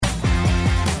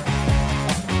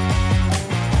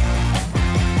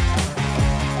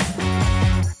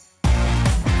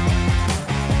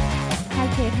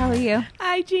you.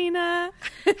 Hi, Gina.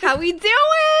 How we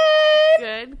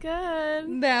doing?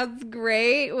 Good. That's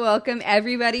great. Welcome,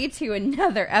 everybody, to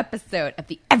another episode of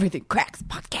the Everything Cracks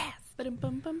podcast.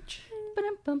 Ba-dum-bum-bum.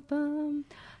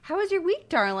 How was your week,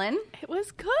 darling? It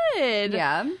was good.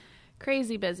 Yeah.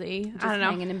 Crazy busy. Just I don't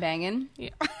know. hanging and banging. Yeah.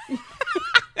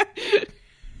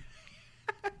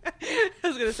 I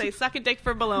was going to say suck a dick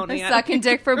for bologna. Sucking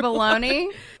dick for bologna.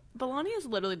 Bologna is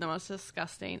literally the most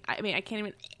disgusting. I mean, I can't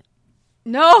even...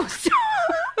 No, stop.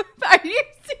 Are you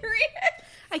serious?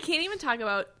 I can't even talk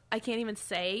about... I can't even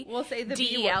say... We'll say the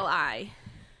D-E-L-I.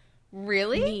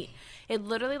 Really? Meat. It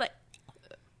literally like...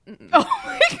 Oh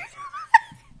my God.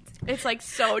 It's like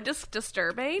so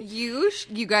disturbing. You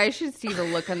guys should see the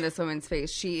look on this woman's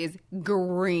face. She is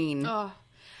green. Oh.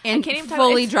 And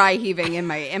fully dry heaving in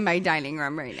my dining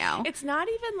room right now. It's not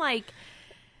even like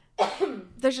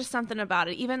there's just something about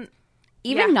it. Even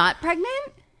not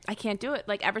pregnant? I can't do it.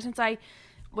 Like ever since I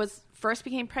first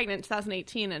became pregnant in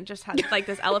 2018 and just had like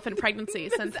this elephant pregnancy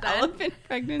since then. Elephant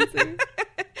pregnancy.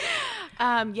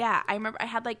 Yeah, I remember I've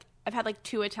had like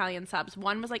 2 Italian subs.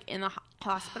 One was like in the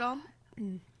hospital.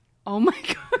 Oh my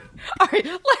God. All right,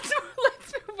 let's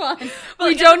move on.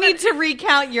 We don't need to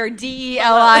recount your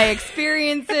DELI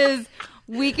experiences.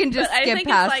 We can just skip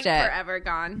past it's like forever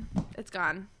gone. It's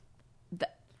gone.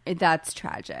 That's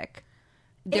tragic.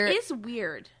 It is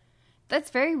weird.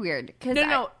 That's very weird.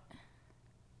 No.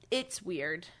 It's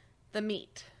weird. The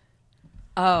meat.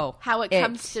 Oh. How it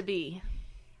comes to be.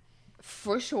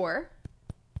 For sure.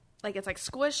 Like it's like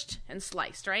squished and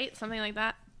sliced, right? Something like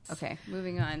that. Okay,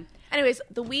 moving on. Anyways,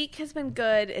 the week has been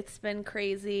good. It's been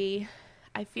crazy.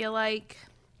 I feel like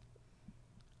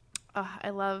I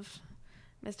love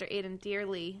Mr. Aiden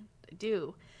dearly. I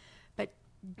do. But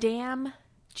damn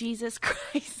Jesus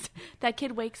Christ. That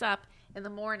kid wakes up in the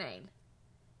morning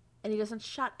and he doesn't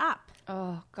shut up.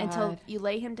 Oh, God. Until you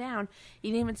lay him down.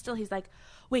 Even still, he's like,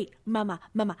 wait, mama,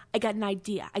 I got an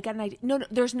idea. No,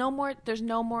 there's no more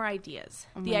ideas.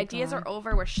 The ideas are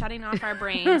over. We're shutting off our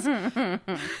brains.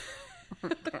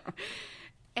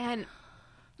 And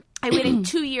I waited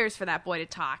 2 years for that boy to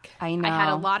talk. I know. I had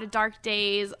a lot of dark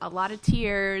days, a lot of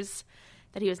tears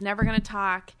that he was never going to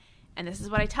talk. And this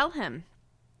is what I tell him.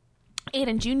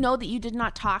 Aiden, do you know that you did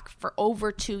not talk for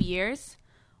over 2 years?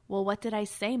 Well, what did I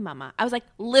say, mama? I was like,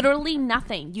 literally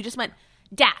nothing. You just went,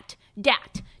 dat,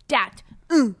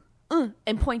 and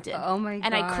pointed. Oh, my God.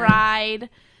 And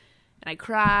I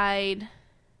cried,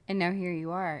 And now here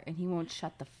you are, and he won't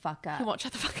shut the fuck up. He won't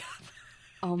shut the fuck up.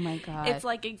 Oh, my God. It's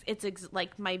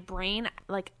like my brain,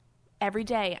 like every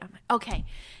day, I'm like, okay,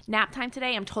 nap time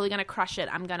today, I'm totally going to crush it.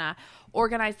 I'm going to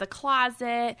organize the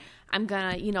closet. I'm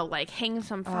going to, like hang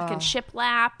some fucking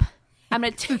shiplap. I'm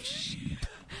going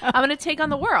to take on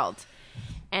the world.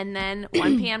 And then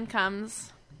 1 p.m.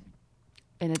 comes.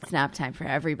 And it's nap time for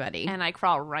everybody. And I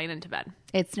crawl right into bed.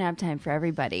 It's nap time for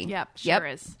everybody. Yep, sure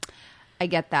is. I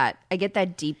get that. I get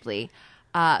that deeply.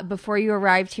 Before you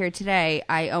arrived here today,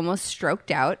 I almost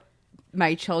stroked out.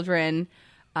 My children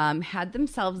had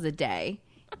themselves a day.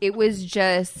 It was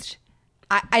just,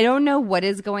 I don't know what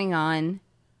is going on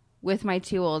with my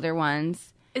 2 older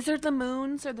ones. Is there the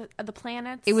moons or the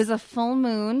planets? It was a full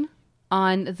moon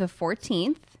on the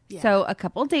 14th. Yeah. So a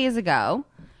couple days ago.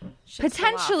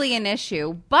 Potentially an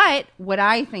issue. But what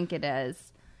I think it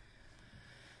is,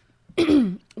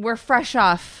 we're fresh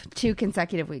off 2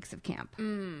 consecutive weeks of camp.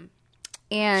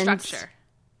 And structure.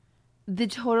 The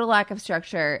total lack of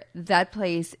structure. That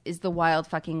place is the wild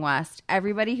fucking west.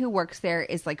 Everybody who works there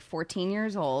is like 14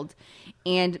 years old.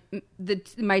 And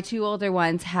my 2 older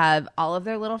ones have all of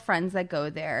their little friends that go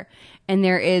there. And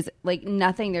there is like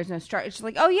nothing. There's no structure. It's just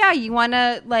like, oh yeah, you want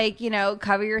to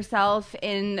cover yourself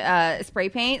in spray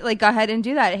paint? Like go ahead and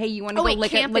do that. Hey, you want to go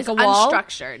lick a wall?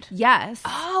 Unstructured. Yes.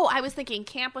 Oh, I was thinking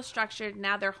camp was structured.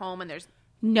 Now they're home and there's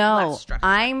no. less structure.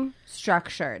 I'm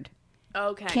structured.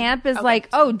 Okay. Camp is like,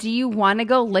 oh, do you want to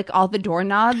go lick all the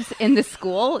doorknobs in the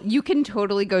school? You can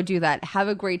totally go do that. Have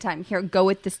a great time. Here, go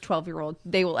with this 12-year-old.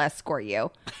 They will escort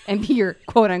you and be your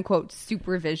quote-unquote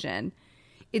supervision.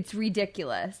 It's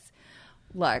ridiculous.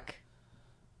 Look,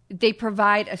 they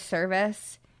provide a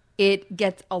service. It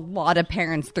gets a lot of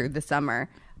parents through the summer.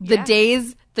 The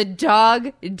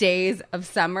dog days of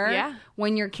summer,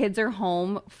 when your kids are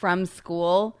home from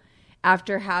school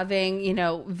after having,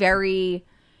 very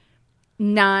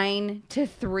 9 to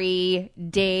 3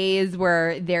 days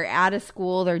where they're out of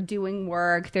school, they're doing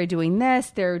work, they're doing this,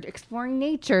 they're exploring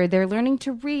nature, they're learning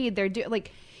to read,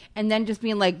 and then just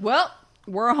being like, well,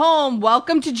 we're home.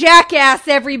 Welcome to Jackass,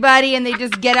 everybody. And they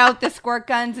just get out the squirt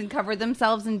guns and cover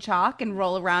themselves in chalk and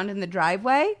roll around in the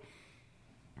driveway.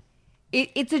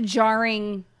 It's a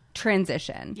jarring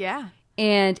transition. Yeah.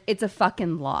 And it's a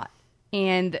fucking lot.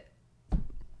 And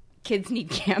kids need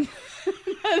camp.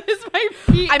 That is my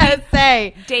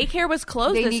PSA. Daycare was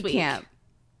closed They this need week. camp.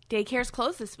 Daycare's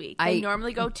closed this week. They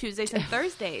normally go Tuesdays and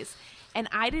Thursdays. And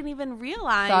I didn't even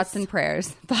realize. Thoughts and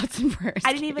prayers.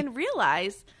 I didn't even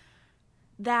realize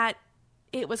that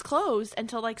it was closed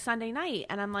until like Sunday night.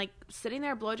 And I'm like sitting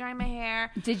there blow drying my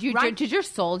hair. Did your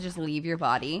soul just leave your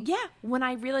body? Yeah. When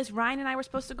I realized Ryan and I were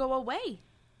supposed to go away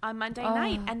on Monday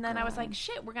night. And then I was like,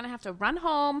 shit, we're going to have to run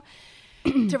home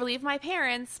to relieve my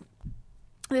parents.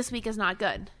 This week is not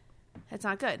good. It's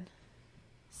not good.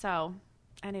 So,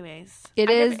 anyways. I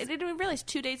didn't even realize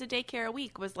 2 days of daycare a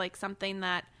week was like something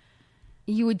that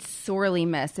you would sorely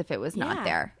miss if it was not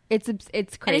there. It's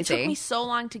crazy. And it took me so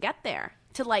long to get there.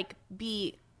 To like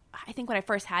be, I think when I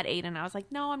first had Aiden, I was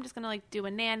like, no, I'm just going to like do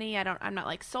a nanny. I'm not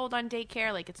like sold on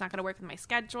daycare. Like it's not going to work with my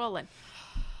schedule. And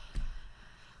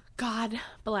God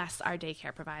bless our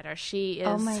daycare provider. She is.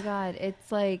 Oh my God.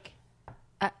 It's like,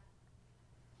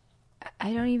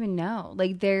 I don't even know.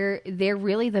 Like they're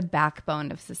really the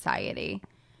backbone of society.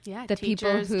 Yeah. The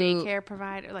teachers, people who daycare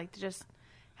provider, like just,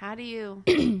 how do you,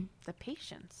 the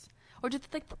patience or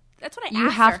just like, that's what I asked You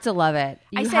have her. to love it.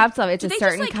 You said, have to love it. It's a "Do they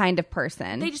certain just, like, kind of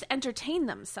person. They just entertain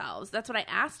themselves." That's what I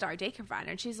asked our daycare provider.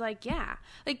 And she's like, yeah.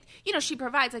 Like, you know, she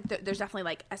provides, like, there's definitely,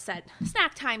 like, a set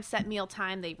snack time, set meal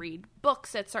time. They read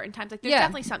books at certain times. Like,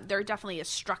 there's definitely a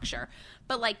structure.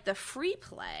 But, like, the free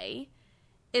play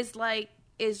is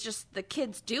just the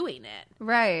kids doing it.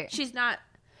 Right. She's not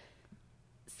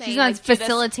saying, she's not like, do this.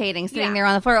 facilitating, sitting there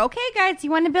on the floor. Okay, guys,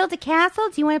 you want to build a castle?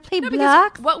 Do you want to play No,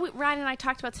 because blocks? what Ryan and I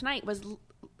talked about tonight was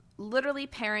literally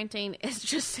parenting is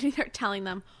just sitting there telling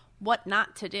them what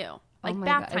not to do. Like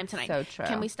bath time tonight. So true.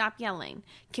 Can we stop yelling?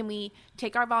 Can we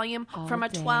take our volume from a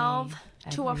 12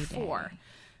 to a 4?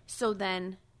 So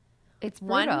then it's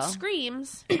brutal. One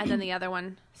screams and then the other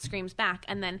one screams back.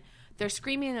 And then they're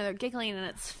screaming and they're giggling and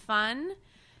it's fun,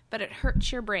 but it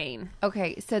hurts your brain.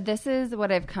 Okay, so this is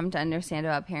what I've come to understand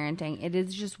about parenting. It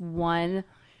is just one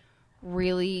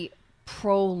really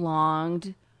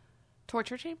prolonged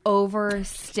torture chamber,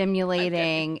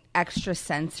 overstimulating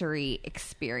extrasensory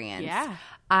experience. Yeah.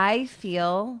 I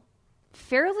feel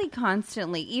fairly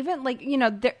constantly, even like, you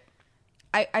know,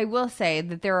 I will say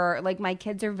that there are, like, my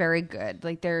kids are very good.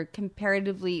 Like, they're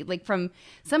comparatively, like, from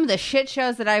some of the shit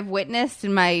shows that I've witnessed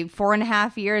in my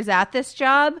 4.5 years at this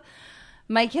job,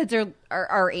 my kids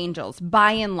are angels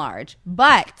by and large.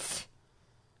 But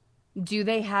do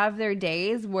they have their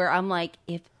days where I'm like,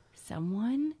 if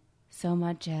someone so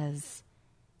much as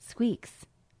squeaks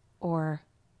or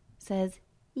says,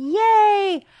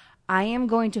 yay, I am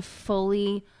going to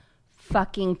fully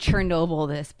fucking Chernobyl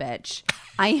this bitch.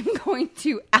 I am going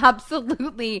to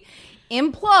absolutely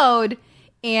implode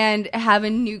and have a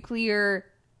nuclear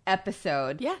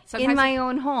episode in my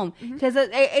own home. Because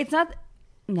it's not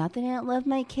that I don't love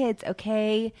my kids,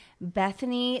 okay?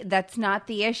 Bethany, that's not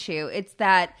the issue. It's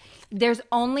that there's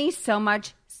only so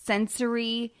much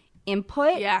sensory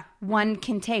input one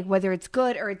can take, whether it's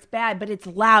good or it's bad, but it's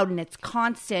loud and it's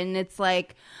constant and it's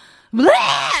like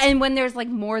blah! And when there's like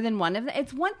more than one of them,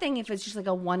 it's one thing if it's just like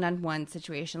a one-on-one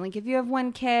situation. Like if you have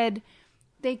one kid,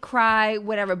 they cry,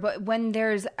 whatever, but when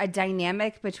there's a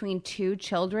dynamic between two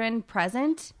children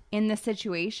present in the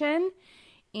situation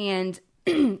and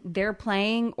they're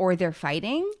playing or they're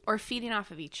fighting or feeding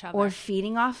off of each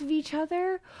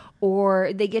other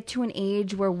or they get to an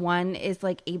age where one is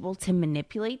like able to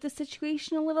manipulate the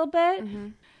situation a little bit.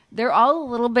 They're all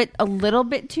a little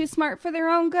bit too smart for their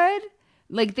own good.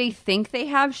 Like they think they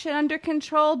have shit under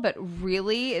control, but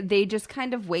really they just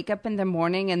kind of wake up in the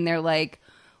morning and they're like,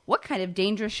 what kind of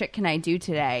dangerous shit can I do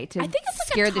today to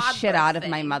scare the shit out of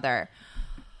my mother?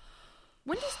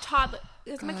 When does toddler...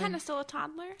 Is McKenna still a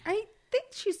toddler? I think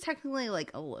she's technically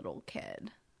like a little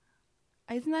kid.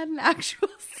 Isn't that an actual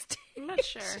stage? I'm not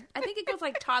sure. I think it goes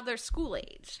like toddler school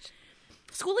aged.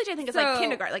 School age I think is like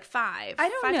kindergarten, like 5. I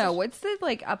don't know. What's the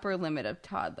like upper limit of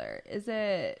toddler? Is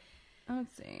it...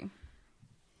 Let's see.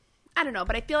 I don't know,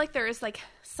 but I feel like there is like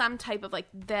some type of like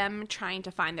them trying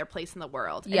to find their place in the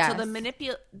world. Yes. And so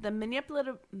the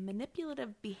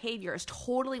manipulative behavior is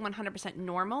totally 100%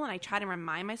 normal, and I try to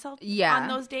remind myself on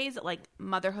those days that like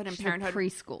motherhood and parenthood. A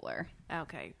preschooler.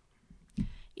 Okay.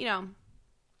 You know,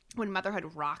 when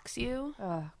motherhood rocks you.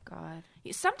 Oh God.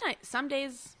 Some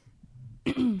days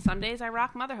I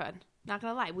rock motherhood. Not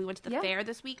gonna lie. We went to the fair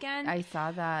this weekend. I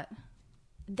saw that.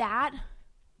 That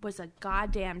was a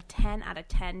goddamn 10 out of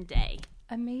 10 day.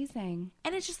 Amazing.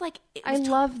 And it's just like... I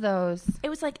love those. It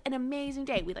was like an amazing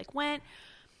day. We like went...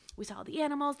 We saw all the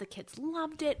animals. The kids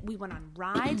loved it. We went on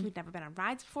rides. We'd never been on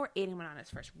rides before. Aiden went on his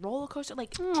first roller coaster.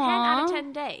 Like, 10 out of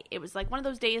 10 day. It was like one of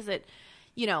those days that,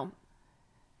 you know,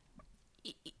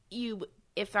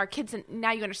 if our kids,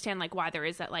 now you understand like why there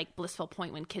is that like blissful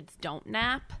point when kids don't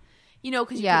nap, you know,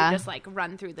 because you can just like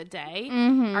run through the day.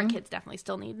 Our kids definitely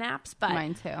still need naps, but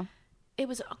mine too. It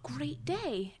was a great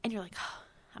day, and you're like, oh,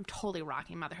 I'm totally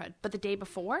rocking motherhood. But the day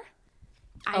before,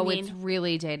 I mean, it's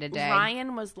really day to day.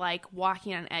 Ryan was like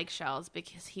walking on eggshells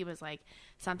because he was like,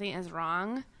 something is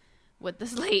wrong with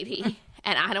this lady,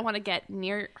 and I don't want to get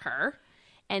near her,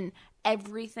 and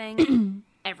everything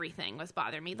was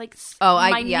bothering me. Like,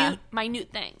 minute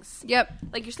things. Yep.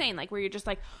 Like you're saying, like where you're just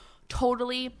like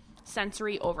totally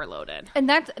sensory overloaded. And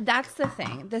that's the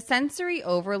thing. The sensory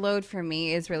overload for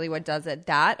me is really what does it.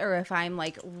 That, or if I'm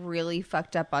like really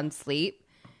fucked up on sleep.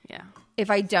 Yeah.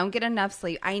 If I don't get enough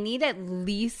sleep, I need at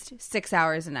least 6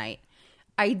 hours a night.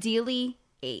 Ideally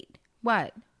 8.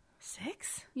 What?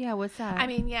 6? Yeah, what's that? I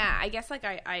mean, yeah, I guess like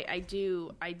I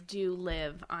do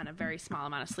live on a very small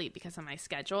amount of sleep because of my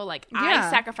schedule. Like I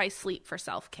sacrifice sleep for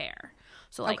self-care.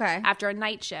 So like after a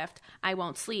night shift, I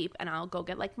won't sleep and I'll go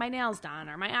get like my nails done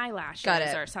or my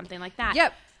eyelashes or something like that.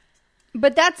 Yep.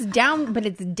 But it's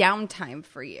downtime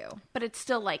for you. But it's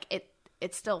still like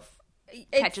it still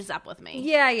catches up with me.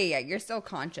 Yeah. You're still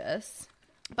conscious.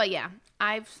 But yeah,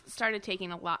 I've started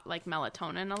taking a lot, like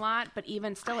melatonin a lot, but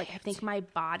even still, like I think my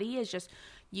body is just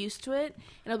used to it.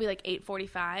 It'll be like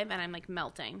 8:45 and I'm like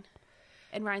melting.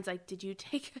 And Ryan's like, did you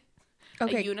take a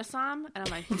Unisom? And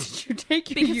I'm like, did you take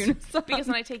a Unisom? Because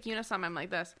when I take Unisom, I'm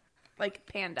like this, like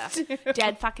panda,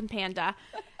 dead fucking panda.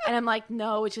 And I'm like,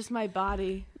 no, it's just my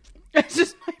body. It's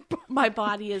just my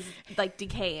body is like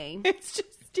decaying. It's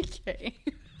just decaying.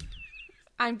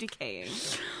 I'm decaying.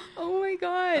 Oh my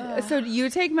God. So do you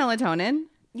take melatonin?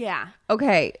 Yeah.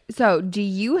 Okay. So do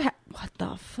you what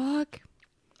the fuck?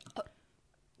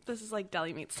 This is like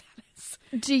deli meat status.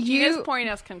 Do you guys pouring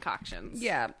us concoctions?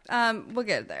 Yeah. We'll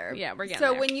get there. Yeah, we're getting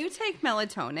there. So when you take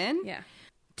melatonin,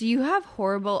 do you have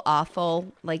horrible,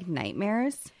 awful like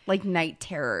nightmares? Like night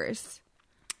terrors?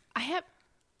 I have,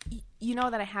 you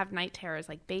know that I have night terrors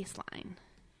like baseline.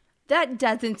 That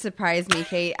doesn't surprise me,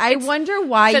 Kate. I wonder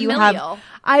why familial. you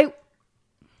have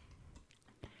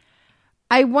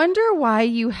I wonder why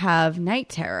you have night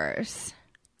terrors.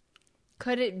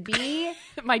 Could it be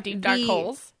my deep dark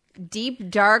holes? Deep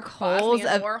dark holes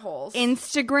of holes.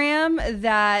 Instagram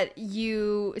that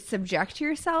you subject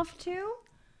yourself to?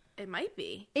 It might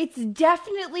be. It's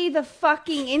definitely the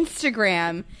fucking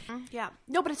Instagram. Yeah.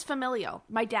 No, but it's familial.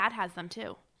 My dad has them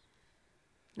too.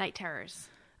 Night terrors.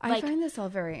 I find this all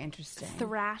very interesting.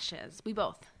 Thrashes. We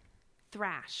both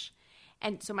thrash.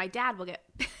 And so my dad will get...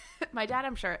 my dad,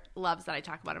 I'm sure, loves that I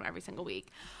talk about him every single week.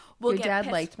 Your dad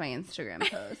liked my Instagram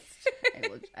post.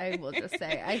 I will just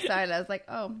say. I saw it. I was like,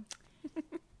 oh,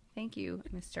 thank you,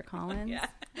 Mr. Collins. Yeah.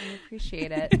 I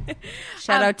appreciate it.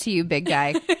 Shout out to you, big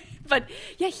guy. But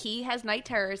yeah, he has night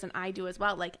terrors and I do as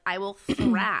well. Like I will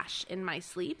thrash in my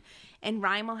sleep and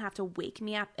Ryan will have to wake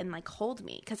me up and like hold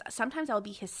me. Because sometimes I'll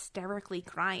be hysterically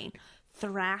crying,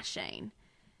 thrashing.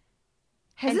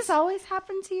 Has this always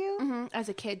happened to you? Mm-hmm. As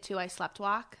a kid too, I slept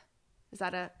walk. Is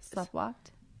that a...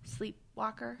 Sleepwalked?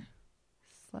 Sleepwalker?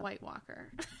 White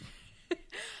walker.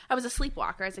 I was a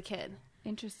sleepwalker as a kid.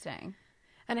 Interesting.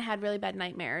 And I had really bad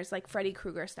nightmares, like Freddy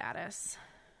Krueger status.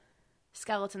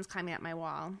 Skeletons climbing up my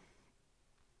wall.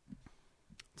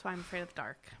 That's why I'm afraid of the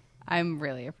dark. I'm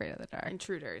really afraid of the dark.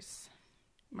 Intruders.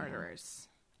 Murderers.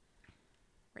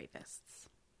 Rapists.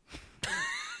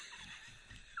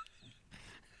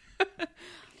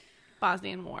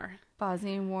 Bosnian War.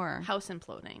 House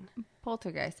imploding.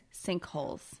 Poltergeist.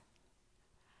 Sinkholes.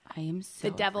 I am so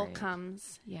The devil afraid.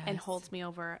 comes and holds me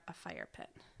over a fire pit.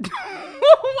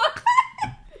 What?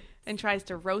 And tries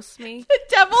to roast me.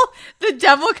 The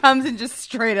devil comes and just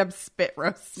straight up spit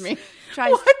roasts me.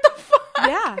 What the fuck?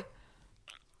 Yeah.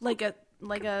 Like a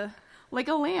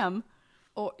lamb.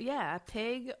 Or yeah, a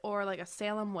pig or like a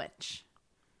Salem witch.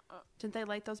 Didn't they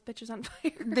light those bitches on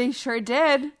fire? They sure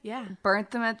did. Yeah.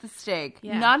 Burnt them at the stake.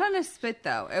 Yeah. Not on a spit,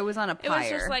 though. It was on a pyre. It was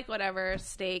just like whatever,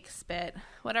 steak, spit,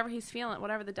 whatever he's feeling,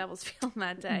 whatever the devil's feeling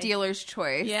that day. Dealer's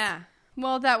choice. Yeah.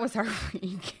 Well, that was our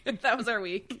week. That was our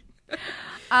week.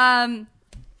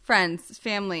 Friends,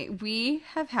 family, we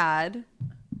have had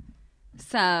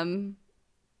some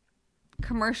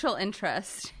commercial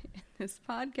interest in this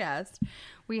podcast.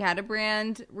 We had a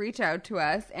brand reach out to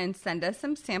us and send us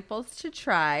some samples to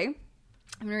try.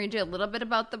 I'm going to read you a little bit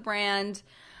about the brand.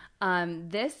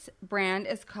 This brand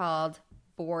is called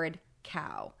Bored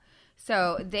Cow.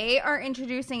 So they are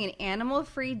introducing an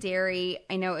animal-free dairy.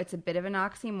 I know it's a bit of an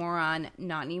oxymoron.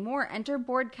 Not anymore. Enter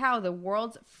Bored Cow, the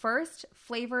world's first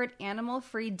flavored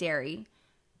animal-free dairy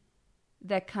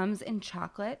that comes in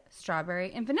chocolate,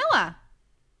 strawberry, and vanilla.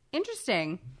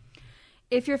 Interesting.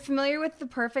 If you're familiar with The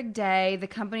Perfect Day, the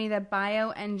company that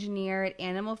bioengineered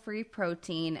animal-free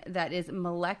protein that is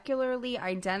molecularly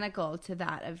identical to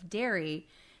that of dairy,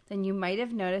 then you might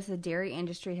have noticed the dairy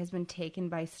industry has been taken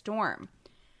by storm.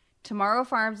 Tomorrow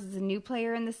Farms is a new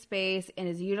player in the space and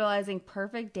is utilizing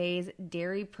Perfect Day's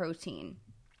dairy protein.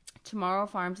 Tomorrow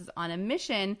Farms is on a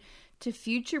mission to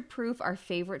future-proof our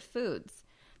favorite foods.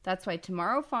 That's why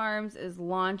Tomorrow Farms is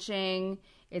launching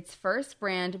its first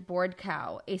brand, Bored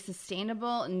Cow, a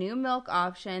sustainable new milk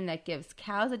option that gives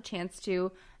cows a chance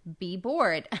to be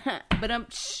bored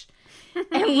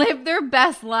and live their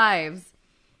best lives.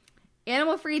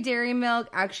 Animal-free dairy milk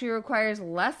actually requires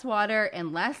less water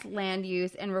and less land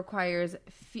use and releases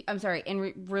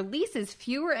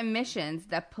fewer emissions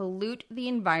that pollute the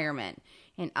environment.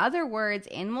 In other words,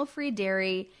 animal-free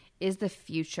dairy is the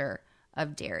future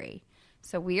of dairy.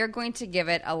 So we are going to give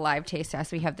it a live taste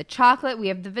test. We have the chocolate, we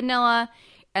have the vanilla,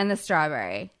 and the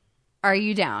strawberry. Are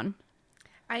you down?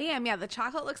 I am, yeah. The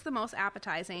chocolate looks the most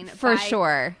appetizing. For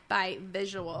sure. By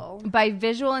visual. By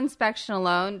visual inspection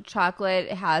alone,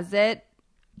 chocolate has it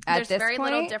at this point. There's very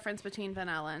little difference between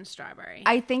vanilla and strawberry.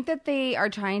 I think that they are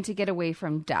trying to get away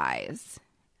from dyes.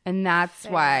 And that's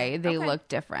why they look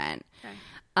different.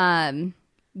 Okay.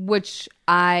 Which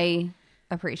I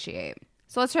appreciate.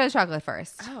 So let's try the chocolate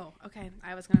first. Oh, okay.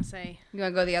 I was going to say. You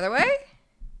want to go the other way?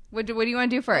 What do you want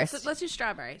to do first? Let's do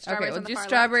strawberry. Okay, we'll do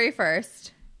strawberry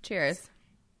first. Cheers.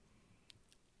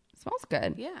 Smells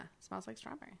good. Yeah, smells like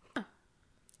strawberry. Huh.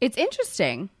 It's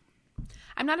interesting.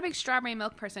 I'm not a big strawberry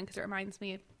milk person because it reminds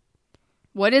me of...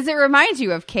 What does it remind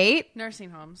you of, Kate?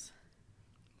 Nursing homes.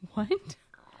 What?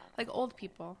 Like old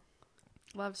people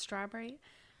love strawberry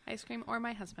ice cream, or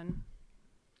my husband.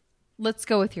 Let's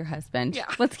go with your husband. Yeah.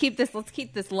 Let's keep this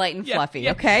light and fluffy,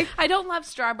 okay? I don't love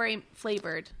strawberry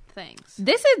flavored things.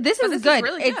 This is good.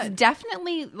 Really it's good.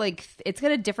 Definitely like it's got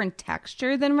a different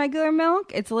texture than regular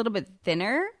milk. It's a little bit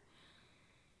thinner.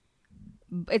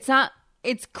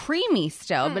 It's creamy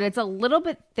still, but it's a little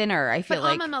bit thinner, I feel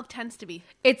like. Almond milk tends to be.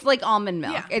 It's like almond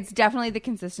milk. Yeah. It's definitely the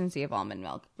consistency of almond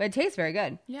milk. But it tastes very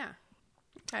good. Yeah.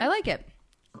 Okay. I like it.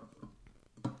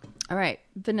 All right.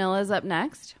 Vanilla's up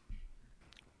next.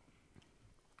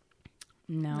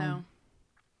 No.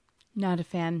 Not a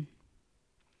fan.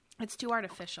 It's too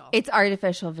artificial. It's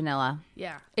artificial vanilla.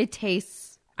 Yeah. It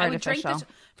tastes artificial. I would drink this,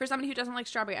 for somebody who doesn't like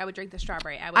strawberry, I would drink the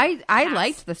strawberry. I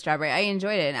liked the strawberry. I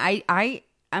enjoyed it. And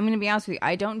I'm going to be honest with you.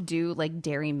 I don't do like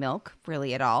dairy milk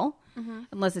really at all. Mm-hmm.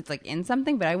 Unless it's like in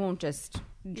something, but I won't just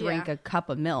drink a cup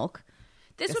of milk.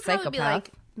 This would probably be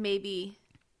like maybe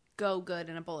go good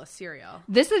in a bowl of cereal.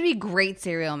 This would be great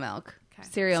cereal milk. Okay.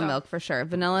 Cereal milk for sure.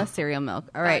 Vanilla cereal milk.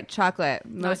 All right. Chocolate.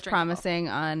 Most promising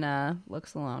on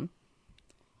looks alone.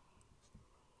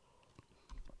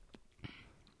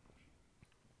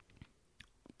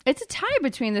 It's a tie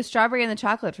between the strawberry and the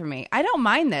chocolate for me. I don't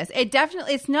mind this.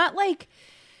 It's not like,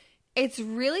 it's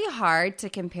really hard to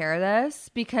compare this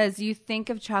because you think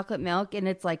of chocolate milk and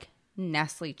it's like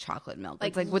Nestle chocolate milk.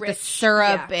 It's like with the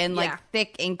syrup and like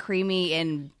thick and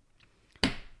creamy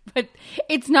but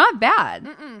it's not bad.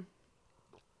 Mm-mm.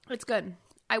 It's good.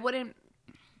 I would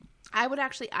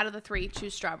actually, out of the three,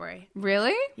 choose strawberry.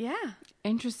 Really? Yeah.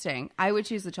 Interesting. I would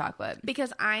choose the chocolate.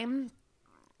 Because I'm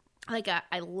like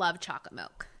I love chocolate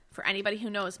milk. For anybody who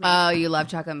knows me. Oh, you love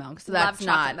chocolate milk. So that's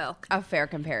not milk. A fair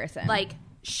comparison. Like,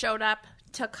 showed up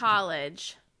to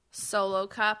college, solo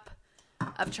cup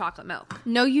of chocolate milk.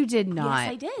 No, you did not. Yes,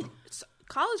 I did. It's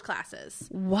college classes.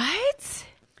 What?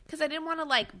 Because I didn't want to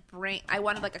I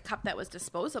wanted like a cup that was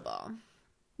disposable.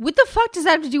 What the fuck does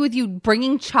that have to do with you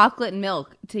bringing chocolate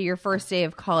milk to your first day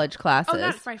of college classes? Oh,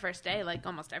 not for my first day, like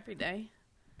almost every day.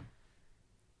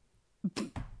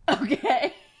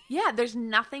 Okay. Yeah, there's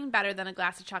nothing better than a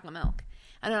glass of chocolate milk.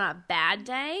 And on a bad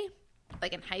day,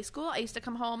 like in high school, I used to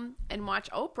come home and watch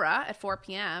Oprah at 4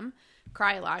 p.m.,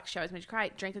 cry a lot. She always made you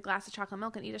cry. Drink a glass of chocolate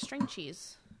milk and eat a string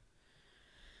cheese.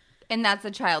 And that's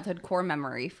a childhood core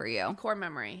memory for you. Core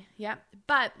memory, yeah.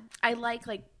 But I like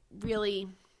really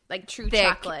like true thick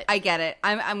chocolate. I get it.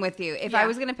 I'm with you. If I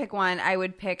was gonna pick one, I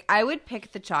would pick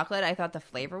the chocolate. I thought the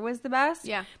flavor was the best.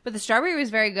 Yeah. But the strawberry was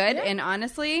very good. Yeah. And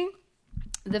honestly,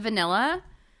 the vanilla,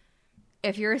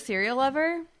 if you're a cereal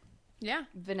lover,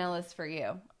 vanilla's for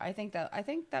you. I think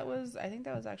that was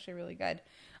actually really good.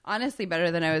 Honestly,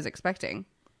 better than I was expecting.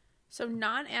 So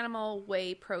non-animal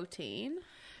whey protein.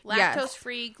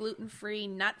 Lactose-free, gluten-free,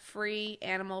 nut-free,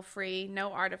 animal-free,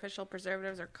 no artificial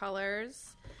preservatives or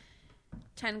colors.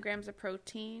 10 grams of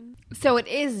protein. So it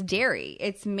is dairy.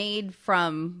 It's made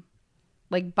from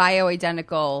like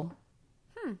bioidentical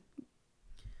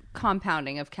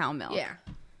compounding of cow milk. Yeah.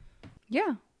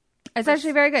 Yeah. It's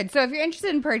actually very good. So if you're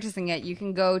interested in purchasing it, you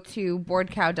can go to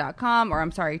boardcow.com or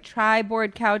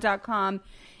tryboardcow.com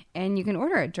and you can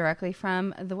order it directly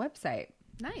from the website.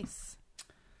 Nice.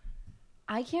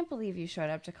 I can't believe you showed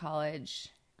up to college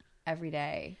every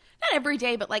day. Not every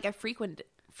day, but like I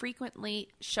frequently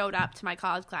showed up to my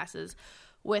college classes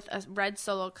with a red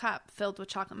Solo cup filled with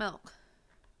chocolate milk.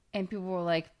 And people were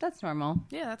like, that's normal.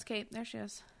 Yeah, that's Kate. There she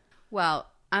is. Well,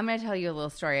 I'm going to tell you a little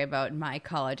story about my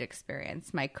college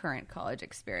experience, my current college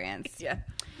experience. Yeah.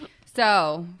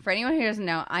 So, for anyone who doesn't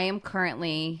know, I am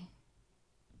currently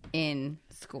in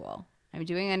school. I'm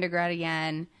doing undergrad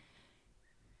again.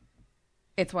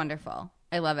 It's wonderful.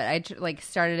 I love it. I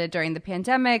started it during the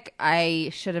pandemic.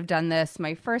 I should have done this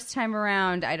my first time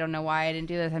around. I don't know why I didn't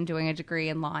do this. I'm doing a degree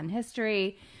in law and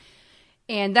history.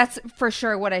 And that's for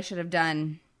sure what I should have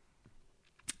done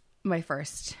my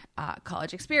first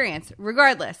college experience.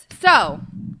 Regardless. So, I don't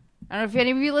know if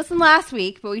any of you listened last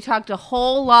week, but we talked a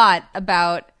whole lot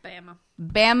about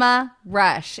Bama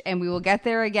Rush, and we will get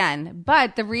there again.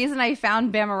 But the reason I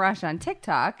found Bama Rush on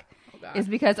TikTok is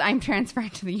because I'm transferring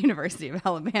to the University of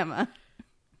Alabama.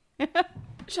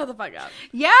 Shut the fuck up.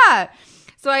 Yeah.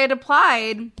 So I had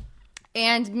applied,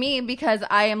 and because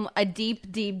I am a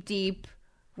deep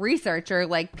researcher,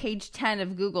 like page 10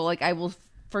 of Google, like I will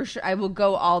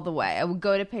go all the way. I will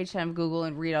go to page 10 of Google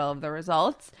and read all of the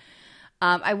results.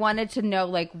 I wanted to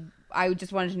know, I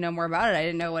just wanted to know more about it. I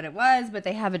didn't know what it was, but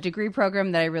they have a degree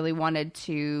program that I really wanted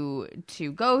to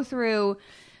go through.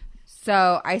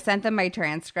 So I sent them my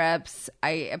transcripts. I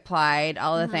applied,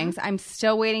 all the things. I'm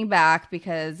still waiting back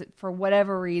because for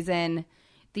whatever reason,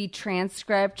 the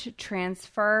transcript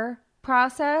transfer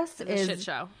process is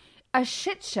a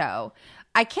shit show.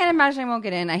 I can't imagine I won't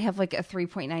get in. I have like a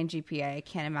 3.9 GPA. I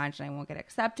can't imagine I won't get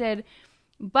accepted.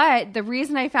 But the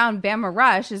reason I found Bama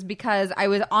Rush is because I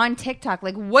was on TikTok.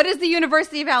 Like, what is the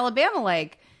University of Alabama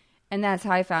like? And that's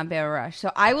how I found Bama Rush.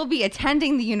 So I will be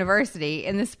attending the university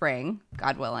in the spring,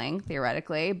 God willing,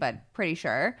 theoretically, but pretty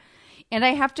sure. And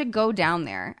I have to go down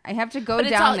there.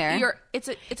 It's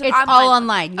all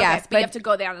online, yes. Okay, but you have to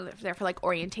go down there for like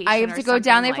orientation. I have to go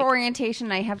down there for orientation.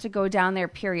 I have to go down there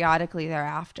periodically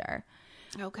thereafter.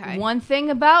 Okay. One thing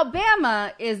about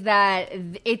Bama is that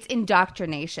it's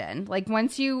indoctrination. Like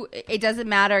it doesn't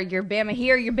matter. You're Bama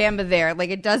here, you're Bama there. Like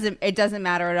it doesn't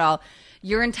matter at all.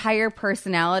 Your entire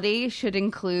personality should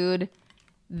include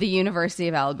the University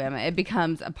of Alabama. It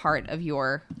becomes a part of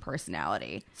your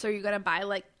personality. So you're going to buy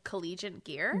like collegiate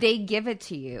gear? They give it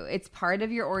to you. It's part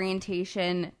of your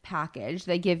orientation package.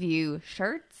 They give you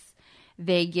shirts.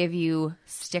 They give you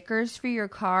stickers for your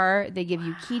car. They give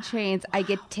you keychains. I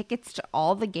get tickets to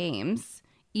all the games.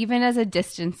 Even as a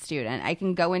distance student, I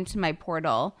can go into my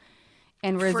portal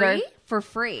and reserve for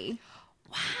free.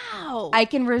 Wow. I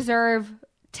can reserve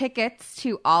tickets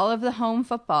to all of the home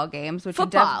football games.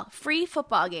 Free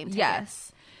football game tickets.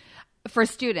 Yes. For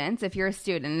students, if you're a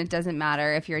student, it doesn't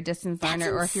matter if you're a distance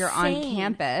learner or if you're on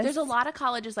campus. There's a lot of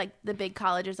colleges, like the big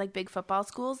colleges, like big football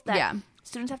schools, that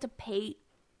students have to pay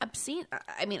an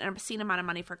obscene amount of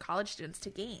money for college students to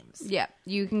games. Yeah.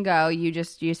 You can go.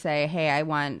 You say, hey, I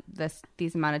want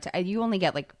these amount of you only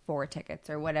get like 4 tickets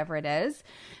or whatever it is.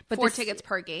 But 4 tickets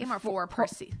per game or 4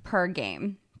 per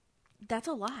game. That's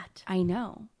a lot. I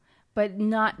know. But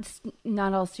not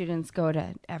all students go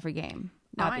to every game,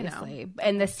 obviously. I know.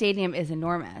 And the stadium is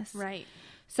enormous. Right.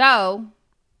 So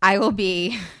I will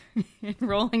be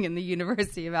enrolling in the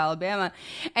University of Alabama.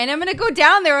 And I'm going to go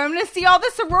down there. I'm going to see all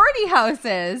the sorority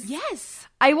houses. Yes.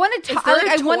 I want to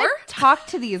talk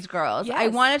to these girls. Yes. I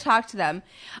want to talk to them.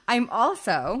 I'm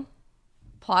also,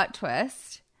 plot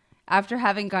twist, after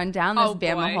having gone down this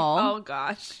Bama hole. Oh,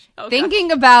 gosh.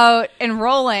 Thinking about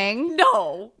enrolling.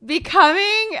 No.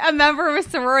 Becoming a member of a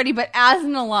sorority, but as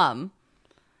an alum.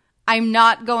 I'm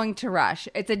not going to Rush.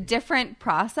 It's a different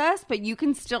process, but you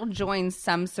can still join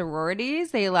some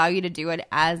sororities. They allow you to do it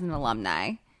as an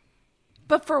alumni.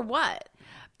 But for what?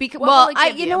 Because,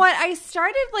 you know what? I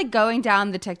started like going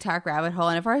down the TikTok rabbit hole,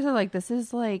 and at first I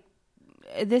was like,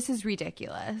 this is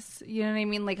ridiculous. You know what I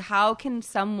mean? Like, how can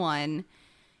someone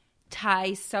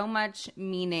tie so much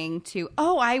meaning to,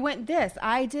 oh, I went this,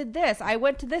 I did this, I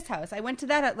went to this house, I went to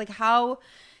that. Like, how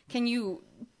can you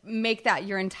make that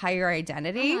your entire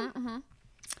identity?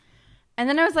 And And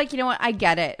then I was like, you know what? I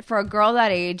get it. For a girl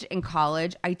that age in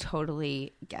college, I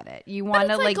totally get it. You want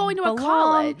to like going to belong. a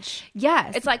college.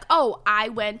 Yes. It's like, oh, I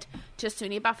went to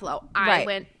SUNY Buffalo. I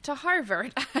went to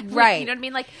Harvard. Right. You know what I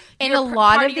mean? Like, and a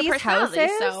lot of your these houses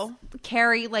so.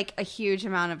 carry like a huge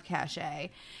amount of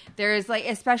cachet. There's like,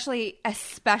 especially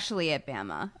at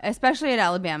Bama, especially at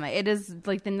Alabama, it is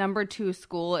like the number 2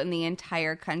 school in the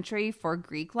entire country for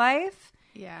Greek life.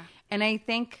 Yeah. And I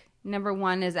think number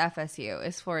 1 is FSU,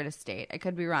 is Florida State. I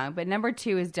could be wrong, but number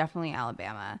 2 is definitely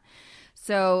Alabama.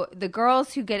 So the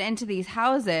girls who get into these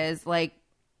houses, like,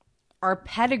 are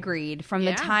pedigreed from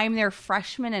the time they're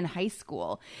freshmen in high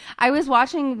school. I was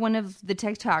watching one of the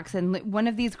TikToks, and one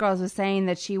of these girls was saying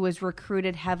that she was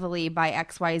recruited heavily by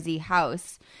XYZ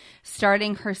House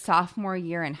starting her sophomore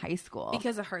year in high school.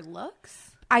 Because of her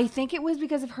looks? I think it was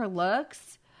because of her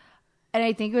looks, and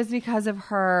I think it was because of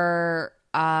her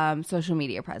social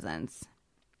media presence.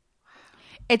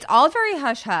 It's all very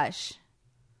hush-hush.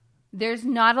 There's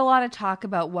not a lot of talk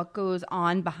about what goes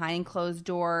on behind closed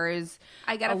doors.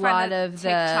 I got a lot of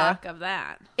TikTok of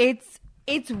that.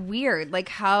 It's weird, like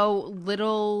how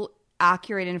little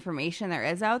accurate information there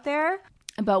is out there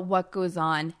about what goes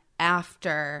on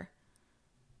after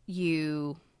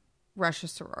you rush a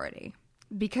sorority.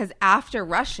 Because after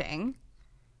rushing,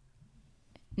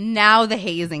 now the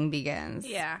hazing begins.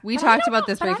 Yeah. We talked about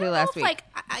this briefly last week. Like,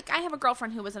 I have a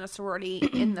girlfriend who was in a sorority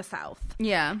in the South.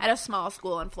 Yeah. At a small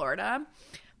school in Florida.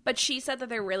 But she said that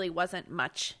there really wasn't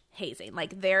much hazing.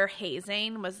 Like, their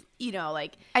hazing was, you know,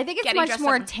 like... I think it's much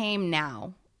more tame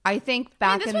now. I think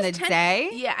back in the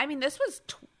day... Yeah, I mean, this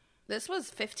was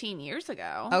 15 years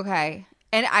ago. Okay.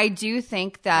 And I do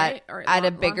think that at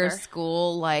a bigger longer.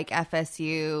 school like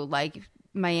FSU, like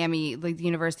Miami, like the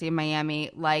University of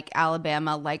Miami, like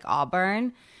Alabama, like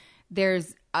Auburn,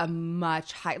 there's a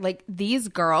much high, like these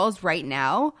girls right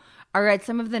now are at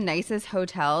some of the nicest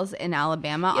hotels in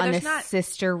Alabama on a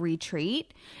sister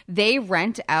retreat. They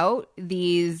rent out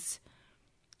these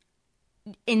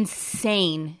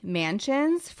insane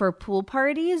mansions for pool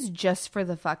parties just for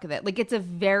the fuck of it. Like, it's a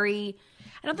very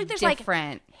I don't think there's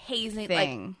different like hazing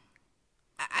thing.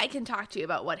 Like, I can talk to you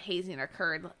about what hazing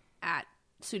occurred at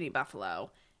SUNY Buffalo,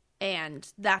 and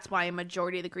that's why a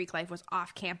majority of the Greek life was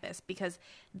off campus, because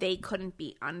they couldn't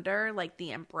be under like the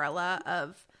umbrella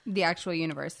of the actual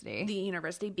university.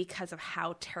 Because of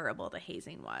how terrible the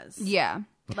hazing was. Yeah.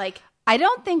 Like, I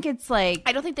don't think it's like...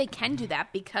 I don't think they can do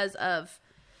that because of...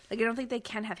 Like, I don't think they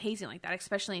can have hazing like that,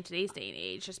 especially in today's day and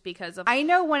age, just because of... I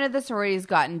know one of the sororities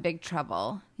got in big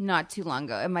trouble not too long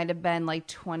ago. It might have been like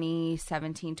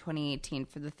 2017, 2018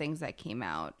 for the things that came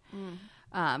out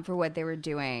for what they were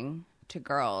doing to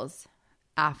girls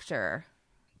after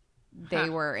they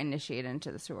were initiated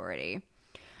into the sorority.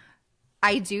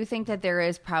 I do think that there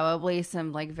is probably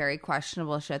some like very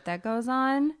questionable shit that goes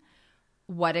on.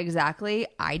 What exactly?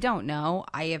 I don't know.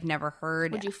 I have never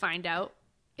heard... Would you find out?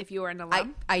 If you were an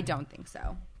alum? I don't think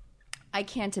so. I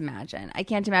can't imagine. I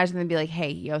can't imagine them be like,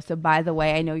 hey, yo, so by the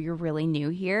way, I know you're really new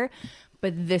here,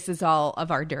 but this is all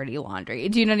of our dirty laundry.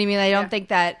 Do you know what I mean? I don't think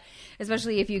that,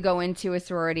 especially if you go into a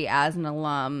sorority as an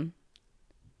alum,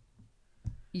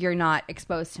 you're not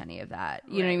exposed to any of that.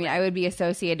 You know what I mean? I would be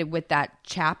associated with that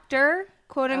chapter,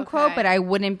 quote unquote, but I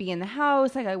wouldn't be in the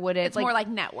house. Like, I wouldn't. It's more like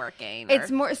networking.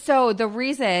 It's more. So the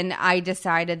reason I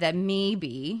decided that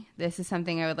maybe this is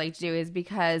something I would like to do is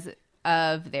because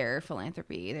of their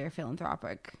philanthropy, their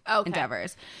philanthropic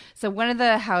endeavors. So one of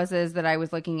the houses that I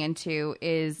was looking into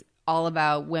is all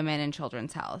about women and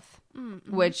children's health,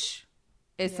 which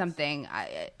is something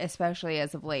I, especially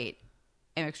as of late,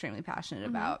 am extremely passionate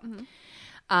about.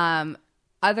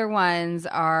 Other ones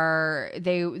are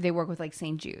they work with like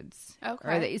St. Jude's.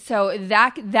 Okay. So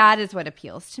that is what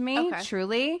appeals to me,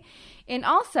 truly. And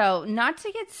also, not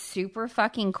to get super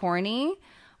fucking corny,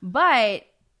 but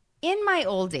in my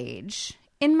old age,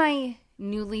 in my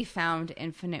newly found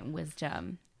infinite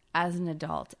wisdom as an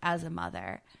adult, as a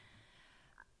mother,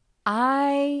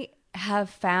 I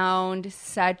have found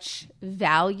such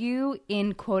value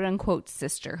in quote unquote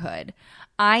sisterhood.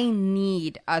 I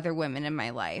need other women in my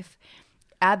life.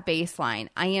 At baseline,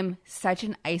 I am such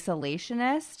an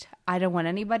isolationist. I don't want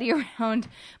anybody around.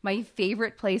 My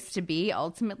favorite place to be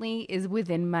ultimately is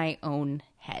within my own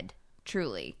head,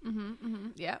 truly.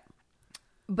 Yeah.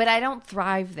 But I don't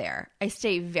thrive there. I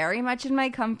stay very much in my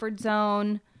comfort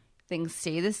zone. Things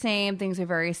stay the same. Things are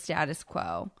very status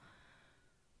quo.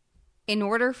 In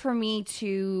order for me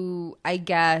to, I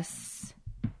guess,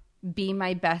 be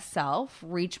my best self,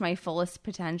 reach my fullest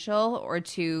potential, or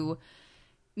to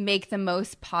make the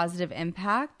most positive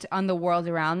impact on the world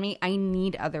around me, I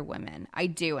need other women. I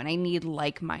do. And I need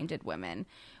like-minded women.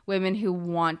 women who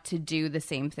want to do the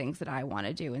same things that I want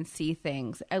to do and see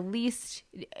things, at least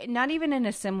not even in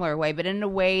a similar way, but in a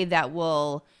way that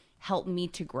will help me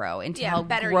to grow and to help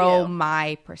grow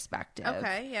my perspective.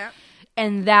 Okay, yeah.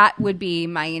 And that would be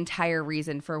my entire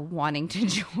reason for wanting to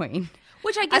join.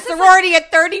 Which I guess a sorority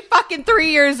at 3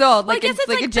 years old. Like, it's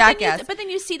like a jackass. But then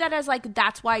you see that as like,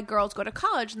 that's why girls go to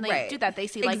college and they do that. They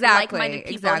see like like-minded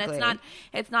people. And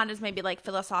it's not as maybe like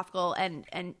philosophical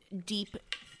and deep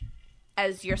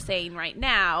as you're saying right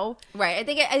now. Right. I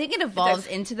think it evolves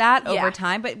into that over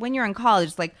time. But when you're in college,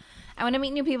 it's like, I want to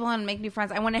meet new people and make new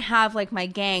friends. I want to have like my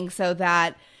gang so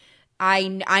that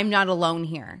I'm not alone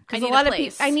here. Because a lot of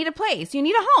people, I need a place. You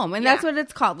need a home. And that's what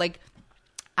it's called. Like,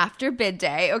 after bid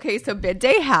day. Okay, so bid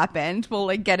day happened. We'll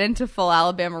like get into full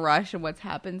Alabama Rush and what's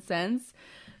happened since.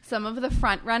 Some of the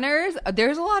front runners,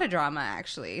 there's a lot of drama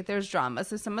actually. There's drama.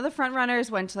 So some of the front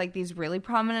runners went to like these really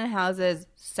prominent houses.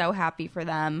 So happy for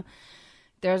them.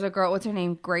 There's a girl, what's her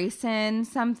name? Grayson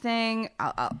something.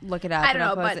 I'll look it up. I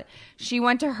don't know, but she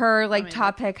went to her like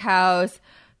top pick house.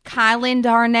 Kylan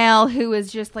Darnell, who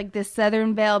is just like this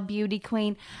Southern Belle beauty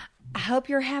queen. I hope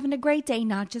you're having a great day,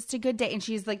 not just a good day. And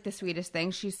she's like the sweetest thing.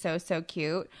 She's so, so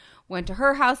cute. Went to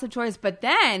her house of choice. But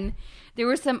then there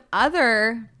were some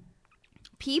other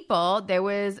people. There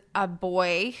was a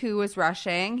boy who was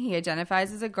rushing. He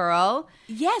identifies as a girl.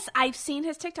 Yes, I've seen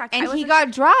his TikTok. And he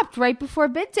got dropped right before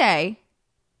bid day.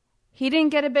 He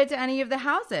didn't get a bid to any of the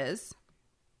houses.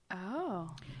 Oh.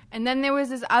 And then there was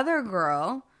this other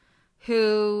girl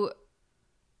who,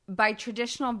 by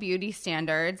traditional beauty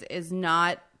standards, is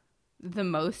not the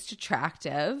most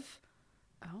attractive.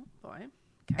 Oh, boy.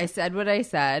 Okay. I said what I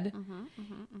said.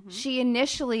 She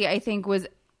initially, I think, was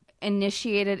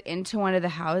initiated into one of the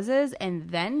houses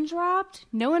and then dropped.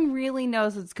 No one really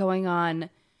knows what's going on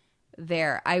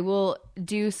there. I will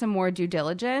do some more due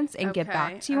diligence and get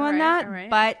back to you on that. Right.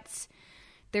 But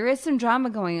there is some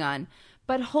drama going on.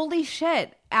 But holy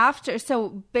shit,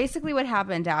 so basically what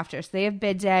happened after, so they have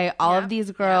bid day, all of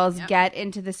these girls get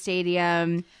into the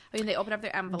stadium. I mean, they open up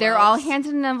their envelopes. They're all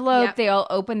handed an envelope. Yep. They all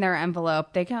open their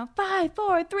envelope. They go 5,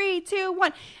 4, 3, 2,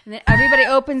 1. And then everybody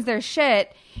opens their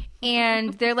shit.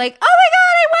 And they're like, oh my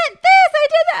God, I went this, I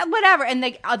did that, whatever.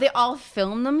 And they all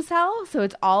film themselves. So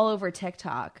it's all over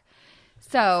TikTok.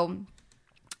 So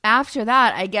after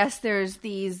that, I guess there's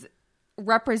these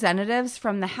representatives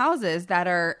from the houses that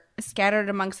are scattered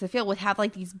amongst the field have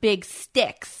like these big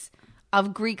sticks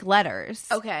of Greek letters.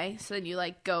 Okay, so then you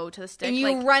like go to the stick. And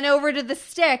you run over to the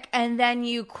stick and then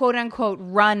you quote unquote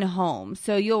run home.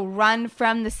 So you'll run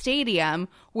from the stadium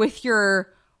with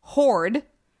your hoard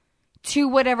to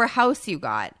whatever house you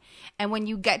got. And when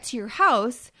you get to your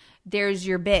house, there's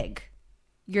your big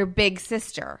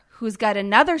sister who's got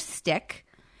another stick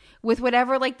with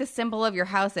whatever like the symbol of your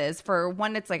house is. For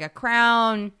one, it's like a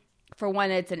crown. For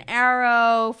one, it's an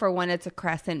arrow. For one, it's a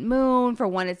crescent moon. For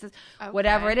one, it's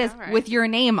whatever it is with your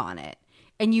name on it.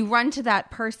 And you run to that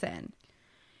person.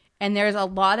 And there's a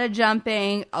lot of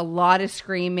jumping, a lot of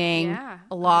screaming,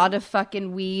 a lot of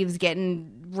fucking weaves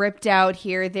getting ripped out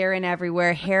here, there, and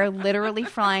everywhere. Hair literally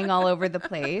flying all over the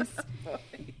place.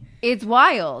 It's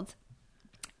wild.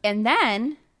 And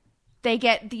then they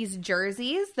get these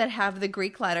jerseys that have the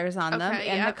Greek letters on them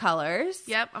and the colors.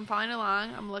 Yep, I'm following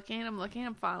along. I'm looking,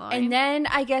 I'm following. And then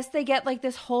I guess they get like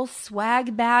this whole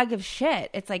swag bag of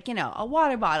shit. It's like, a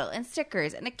water bottle and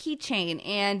stickers and a keychain.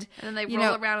 And then they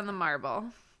roll around in the marble.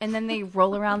 And then they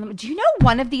roll around them. Do you know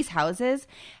one of these houses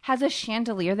has a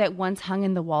chandelier that once hung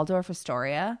in the Waldorf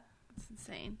Astoria? That's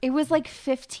insane. It was like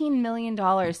 $15 million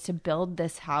to build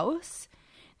this house.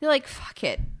 They're like, fuck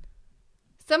it.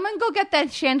 Someone go get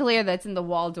that chandelier that's in the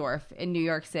Waldorf in New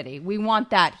York City. We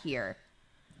want that here.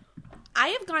 I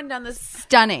have gone down this...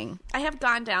 Stunning. I have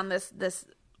gone down this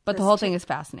But the whole thing is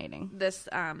fascinating.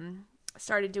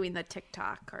 Started doing the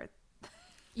TikTok or...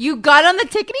 You got on the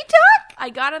TikTok? I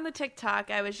got on the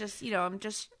TikTok. I was just, I'm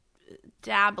just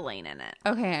dabbling in it.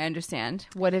 Okay, I understand.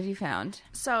 What have you found?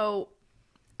 So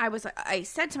I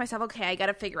said to myself, okay, I got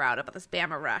to figure out about this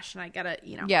Bama Rush, and I got to,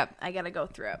 I got to go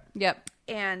through it. Yep.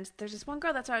 And there's this one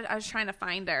girl that's why I was trying to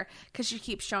find her because she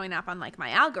keeps showing up on like my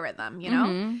algorithm,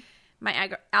 Mm-hmm.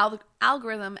 My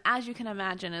algorithm, as you can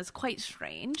imagine, is quite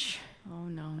strange. Oh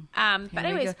no. But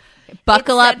anyways,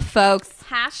 buckle up, folks.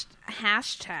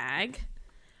 Hashtag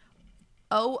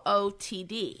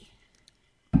OOTD.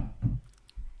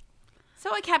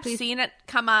 So I kept seeing it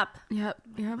come up. Yep.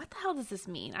 What the hell does this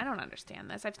mean? I don't understand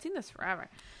this. I've seen this forever.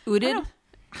 Ooted?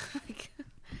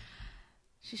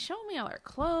 She's showing me all her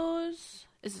clothes.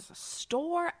 Is this a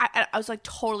store? I was like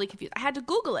totally confused. I had to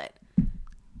Google it.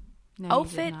 No,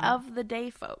 Outfit of the day,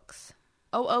 folks.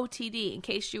 OOTD, in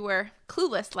case you were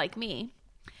clueless like me.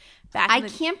 I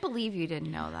can't believe you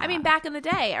didn't know that. I mean, back in the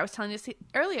day, I was telling you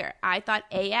earlier, I thought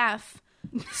AF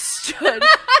stood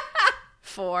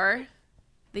for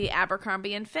the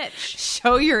Abercrombie and Fitch.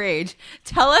 Show your age.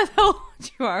 Tell us how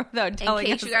old you are without telling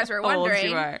us. In case you guys were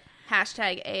wondering,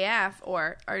 hashtag AF,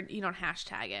 or you don't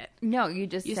hashtag it. No, you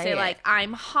just say like,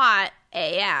 I'm hot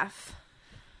AF.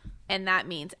 And that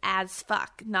means as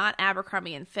fuck, not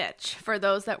Abercrombie and Fitch, for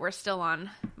those that were still on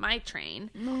my train.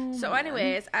 Oh, so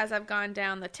anyways, as I've gone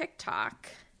down the TikTok,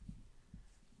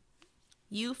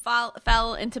 you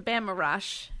fell into Bama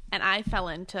Rush, and I fell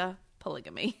into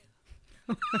polygamy.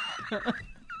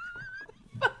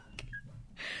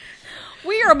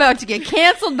 We are about to get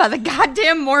canceled by the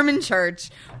goddamn Mormon church.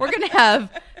 We're going to have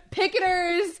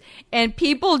picketers and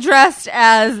people dressed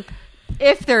as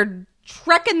if they're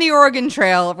trekking the Oregon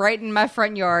Trail right in my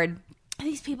front yard.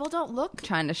 These people don't look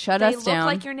trying to shut us down. They look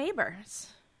like your neighbors.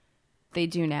 They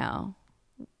do now.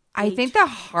 I think the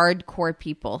hardcore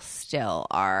people still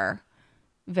are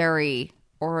very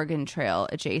Oregon Trail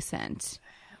adjacent.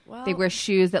 Well, they wear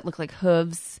shoes that look like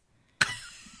hooves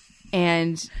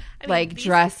and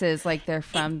dresses like they're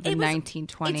from the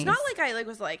 1920s. It's not like I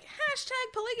was like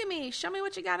hashtag polygamy. Show me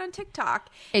what you got on TikTok.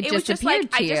 It just was just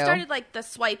appeared like to you. I just started like the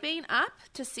swiping up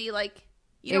to see like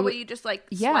where you just like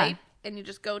swipe and you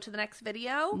just go to the next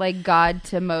video, like God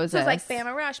to Moses. So it's like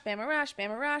Bama Rush, Bama Rush,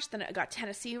 Bama Rush. Then I got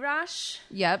Tennessee Rush.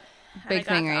 Yep, big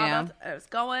thing right now. I was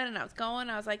going and I was going.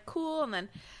 I was like cool, and then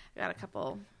I got a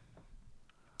couple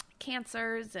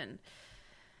cancers and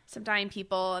some dying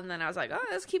people, and then I was like, oh,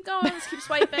 let's keep going, let's keep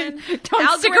swiping.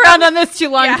 Don't stick around on this too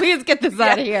long. Yeah. Please get this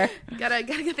out of here. Gotta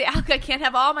get the algorithm. I can't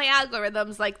have all my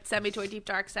algorithms like send me to a deep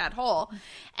dark sad hole.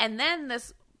 And then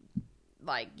this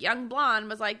like young blonde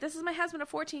was like, this is my husband of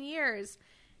 14 years,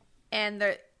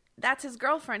 and that's his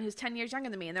girlfriend who's 10 years younger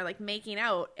than me, and they're like making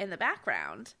out in the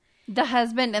background. The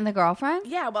husband and the girlfriend?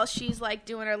 Yeah, well, she's like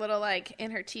doing her little like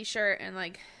in her t-shirt and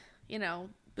like, you know,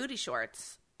 booty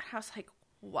shorts. I was like,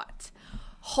 what?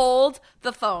 Hold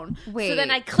the phone. Wait. So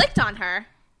then I clicked on her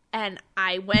and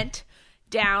I went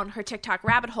down her TikTok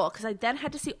rabbit hole because I then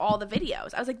had to see all the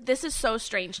videos. I was like, this is so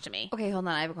strange to me. Okay, hold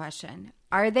on. I have a question.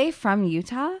 Are they from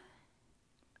Utah?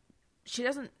 She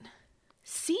doesn't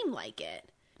seem like it.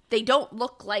 They don't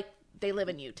look like they live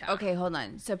in Utah. Okay, hold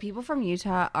on. So people from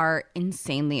Utah are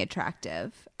insanely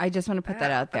attractive. I just want to put that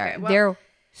out there. Okay, well, they're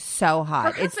so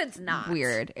hot. Her husband's not.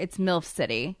 Weird. It's MILF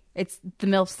City. It's the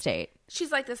MILF state.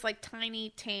 She's like this like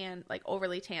tiny tan, like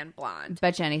overly tan blonde.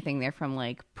 Bet you anything they're from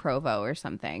like Provo or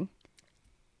something.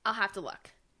 I'll have to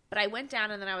look. But I went down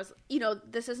and then I was, you know,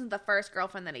 this isn't the first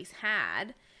girlfriend that he's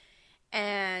had.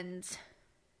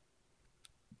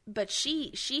 But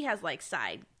she has like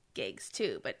side gigs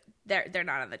too, but they're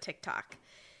not on the TikTok.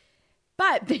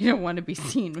 But they don't want to be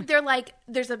seen. They're like,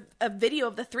 there's a video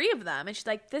of the three of them, and she's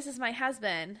like, this is my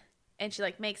husband, and she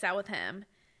like makes out with him,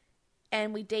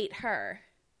 and we date her,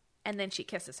 and then she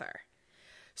kisses her.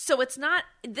 So it's not,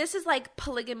 this is like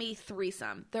polygamy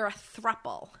threesome. They're a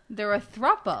throuple.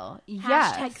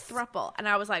 Yes. Hashtag throuple. And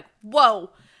I was like,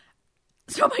 whoa.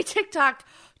 So my TikTok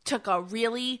took a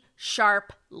really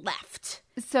sharp left.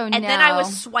 And then I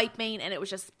was swiping, and it was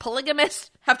just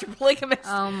polygamist after polygamist.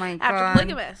 Oh my God. After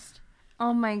polygamist.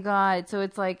 Oh my God. So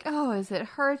it's like, oh, is it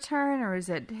her turn or is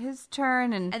it his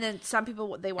turn? And then some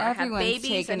people, they want to have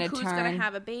babies, and who's going to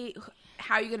have a baby?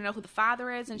 How are you going to know who the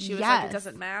father is? And she was like, it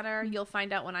doesn't matter. You'll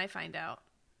find out when I find out.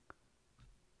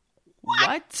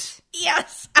 What?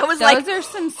 Yes. I was like, those are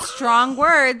some strong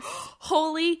words.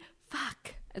 Holy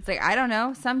fuck. It's like, I don't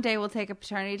know. Someday we'll take a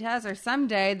paternity test, or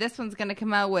someday this one's going to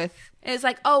come out with. And it's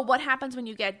like, oh, what happens when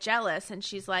you get jealous? And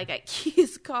she's like, I key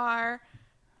his car.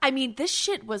 I mean, this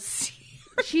shit was.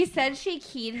 She said she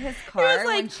keyed his car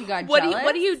when she got jealous.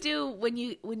 What do you do when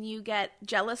you get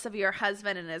jealous of your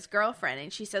husband and his girlfriend?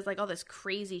 And she says like all this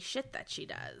crazy shit that she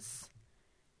does.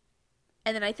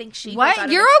 And then I think she.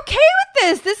 What? You're okay with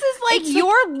this? This is like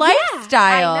your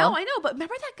lifestyle. Yeah, I know. But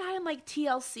remember that guy on like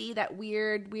TLC, that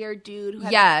weird dude? Who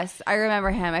had yes, I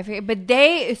remember him. I forget. But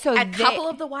a couple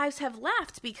of the wives have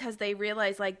left because they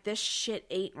realize like this shit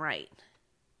ain't right.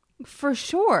 For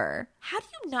sure. How do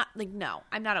you not like? No,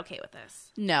 I'm not okay with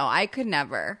this. No, I could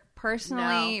never.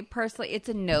 Personally, it's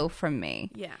a no from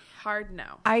me. Yeah, hard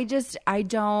no. I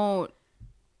don't.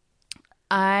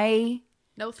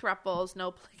 No thruples,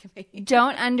 no polygamy.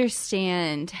 Don't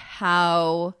understand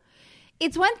how.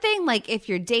 It's one thing, like, if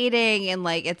you're dating and,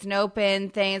 like, it's an open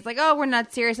thing. It's like, oh, we're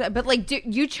not serious. But, like,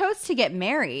 you chose to get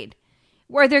married.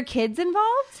 Were there kids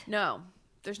involved? No.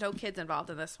 There's no kids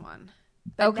involved in this one.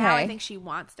 But now I think she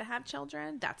wants to have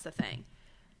children. That's the thing.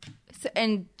 So,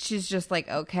 and she's just like,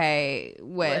 okay,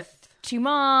 with 2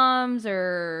 moms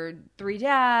or 3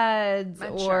 dads,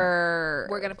 I'm or sure.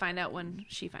 We're gonna find out when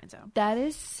she finds out. That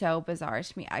is so bizarre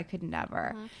to me. I could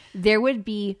never. There would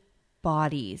be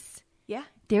bodies. Yeah,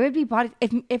 there would be bodies.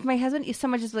 If my husband, if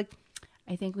someone just like,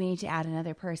 I think we need to add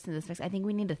another person to this mix. I think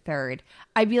we need a third.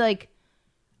 I'd be like,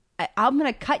 I'm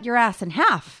gonna cut your ass in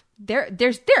half.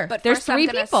 There's but there's first 3 I'm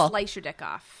gonna people. Slice your dick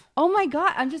off. Oh my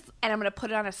god! And I'm gonna put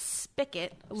it on a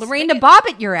spigot. Lorraine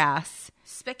Bobbit your ass.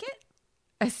 Spigot.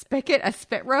 A spigot, a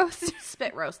spit roast.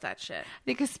 Spit roast that shit. I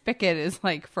think a spigot is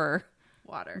like for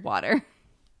water.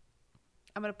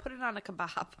 I'm gonna put it on a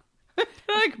kebab.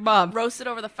 Like Bob, roast it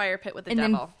over the fire pit with the devil,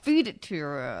 and then feed it to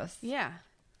your ass. Yeah,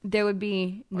 there would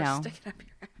be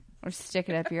stick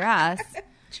it up your ass,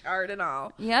 charred and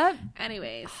all. Yep.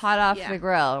 Anyways, hot off the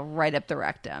grill, right up the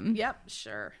rectum. Yep,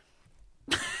 sure.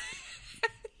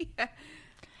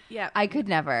 Yeah, I could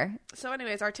never. So,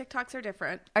 anyways, our TikToks are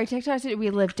different. We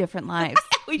live different lives.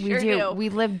 we sure do. We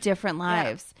live different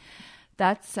lives.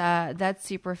 Yeah. That's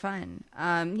super fun.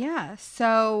 Yeah.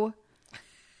 So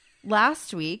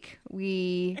last week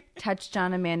we touched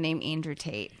on a man named Andrew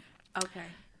Tate. Okay.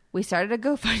 We started a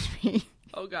GoFundMe.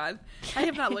 Oh God, I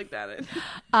have not looked at it.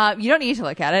 You don't need to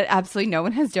look at it. Absolutely, no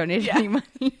one has donated any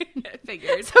money. I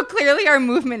figured. So clearly, our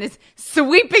movement is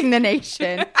sweeping the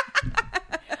nation.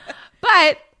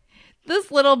 But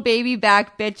this little baby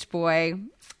back bitch boy,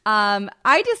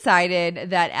 I decided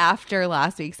that after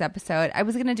last week's episode, I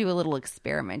was going to do a little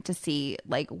experiment to see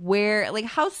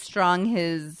how strong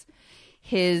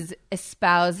his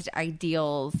espoused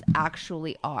ideals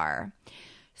actually are.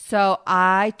 So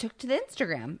I took to the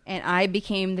Instagram and I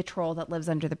became the troll that lives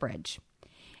under the bridge.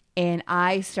 And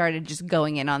I started just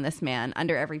going in on this man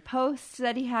under every post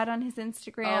that he had on his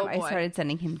Instagram. I started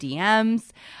sending him DMs.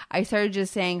 I started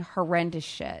just saying horrendous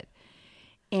shit.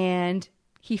 And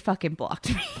he fucking blocked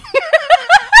me. He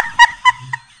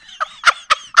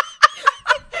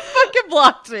fucking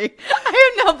blocked me.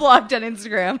 I am now blocked on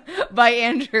Instagram by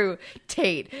Andrew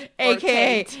Tate,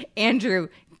 a.k.a. Andrew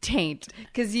Tate.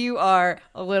 Because you are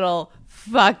a little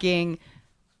fucking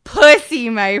pussy,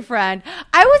 my friend.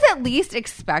 I was at least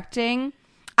expecting.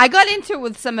 I got into it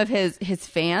with some of his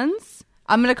fans.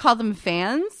 I'm going to call them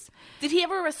fans. Did he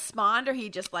ever respond, or he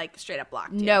just straight up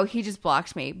blocked you? No, he just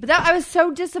blocked me. But I was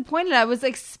so disappointed. I was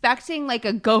expecting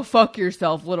a "go fuck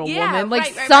yourself, little woman,"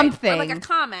 something, right. Or a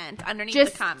comment underneath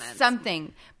just the comments,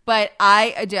 something. But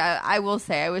I will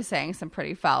say I was saying some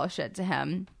pretty foul shit to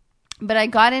him. But I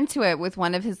got into it with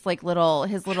one of his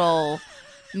little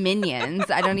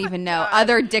minions. I don't even know.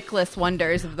 Other dickless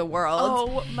wonders of the world.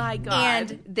 Oh my God.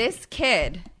 And this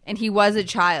kid, and he was a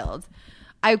child,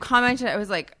 I commented, I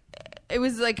was like, it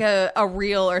was like a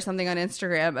reel or something on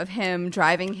Instagram of him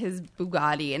driving his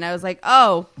Bugatti. And I was like,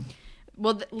 oh,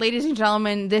 well, ladies and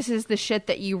gentlemen, this is the shit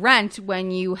that you rent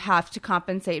when you have to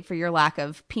compensate for your lack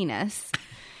of penis.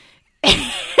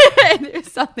 And there's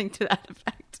something to that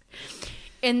effect.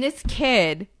 And this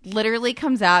kid literally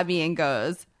comes at me and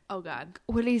goes, oh God,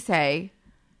 what did he say?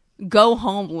 Go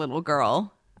home, little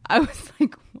girl. I was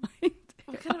like, what?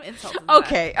 What kind of insult is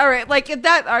okay, all right.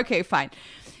 Okay, fine.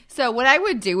 So what I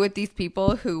would do with these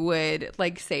people who would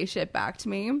say shit back to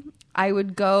me, I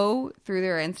would go through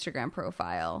their Instagram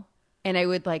profile and I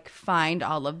would find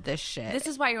all of this shit. This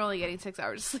is why you're only getting 6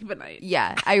 hours of sleep at night.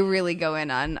 Yeah, I really go in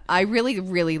on. I really,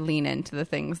 really lean into the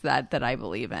things that I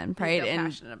believe in, right? And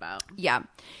passionate about. Yeah.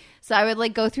 So I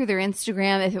would go through their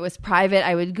Instagram. If it was private,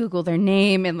 I would Google their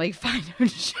name and find out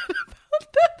shit about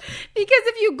them. Because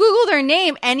if you Google their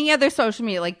name, any other social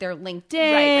media, their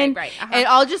LinkedIn, right. It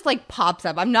all just pops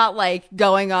up. I'm not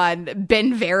going on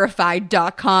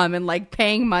BeenVerified.com and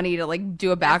paying money to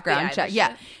do a background FBI check. shit.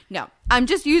 Yeah, no, I'm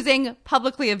just using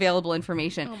publicly available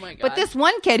information. Oh my God. But this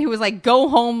one kid who was go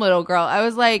home, little girl. I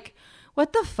was like,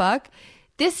 what the fuck?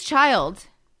 This child.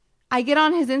 I get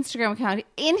on his Instagram account.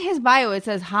 In his bio, it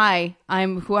says, hi,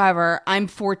 I'm whoever. I'm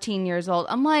 14 years old.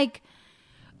 I'm like,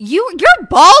 your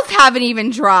balls haven't even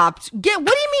dropped. What do you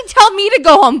mean tell me to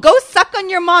go home? Go suck on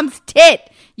your mom's tit,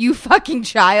 you fucking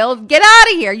child. Get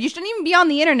out of here. You shouldn't even be on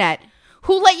the internet.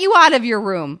 Who let you out of your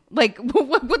room? What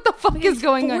the fuck is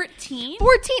going on? 14?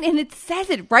 14, and it says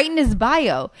it right in his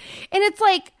bio. And it's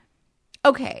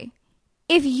okay,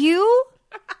 if you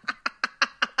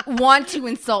want to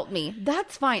insult me,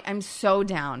 that's fine. I'm so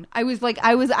down. I was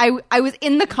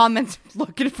in the comments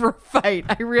looking for a fight.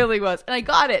 I really was, and I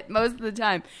got it most of the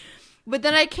time. But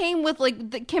then I came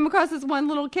across this one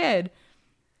little kid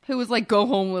who was go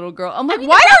home, little girl. I'm why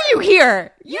are you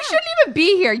here? You shouldn't even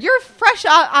be here. You're fresh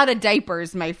out of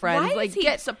diapers, my friend. Why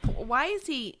is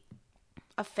he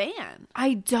a fan?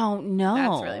 I don't know.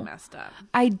 That's really messed up.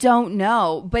 I don't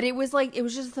know. But it was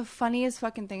just the funniest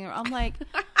fucking thing. I'm like,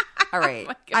 all right,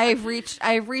 Oh I've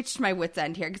reached my wit's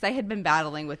end here because I had been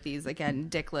battling with these, again,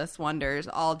 dickless wonders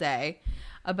all day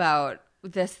about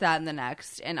this, that, and the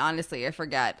next. And honestly, I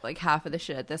forget like half of the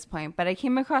shit at this point. But I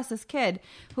came across this kid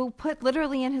who put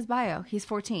literally in his bio, he's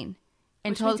 14.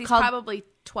 And which means he's probably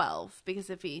 12 because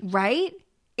if he... Right?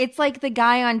 It's like the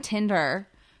guy on Tinder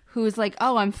who's like,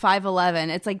 oh, I'm 5'11".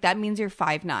 It's like, that means you're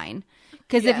 5'9".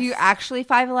 Because if you're actually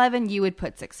 5'11", you would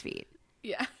put 6 feet.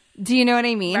 Yeah. Do you know what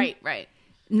I mean? Right.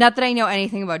 Not that I know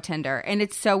anything about Tinder. And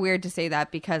it's so weird to say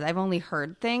that because I've only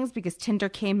heard things because Tinder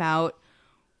came out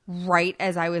right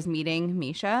as I was meeting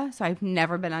Misha. So I've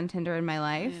never been on Tinder in my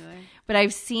life. Really? But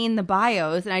I've seen the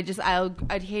bios and I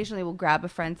occasionally will grab a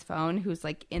friend's phone who's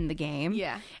like in the game.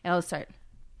 Yeah. And I'll start...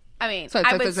 I mean,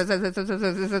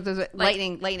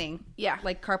 lightning. Yeah.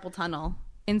 Like carpal tunnel.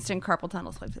 Instant carpal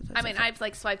tunnel. I mean, I've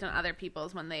like swiped on other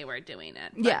people's when they were doing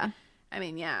it. But, yeah. I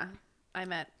mean, yeah. I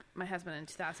met my husband in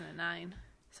 2009.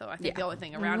 So I think the only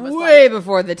thing around was way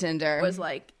before the Tinder. Was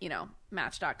like,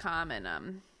 Match.com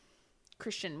and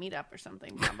Christian Meetup or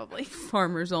something, probably.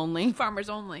 Farmers only,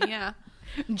 yeah.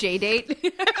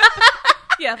 J-Date.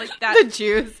 Yeah, like that. The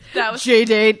Jews. That was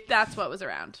J-Date. That's what was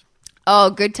around. Oh,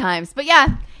 good times. But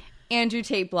yeah, Andrew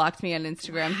Tate blocked me on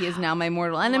Instagram. He is now my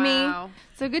mortal enemy. Wow.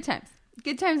 So good times.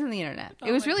 Good times on the internet.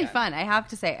 It was really fun, I have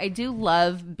to say. I do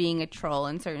love being a troll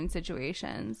in certain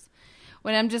situations.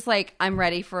 When I'm just like, I'm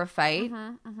ready for a fight,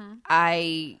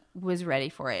 I was ready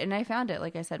for it. And I found it,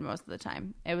 like I said, most of the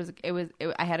time. I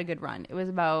had a good run. It was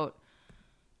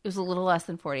a little less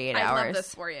than 48 hours. I love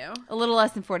this for you. A little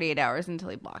less than 48 hours until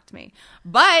he blocked me.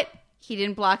 But he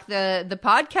didn't block the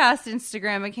podcast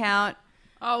Instagram account.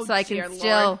 Oh, so I can Lord.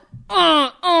 still,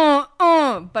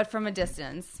 but from a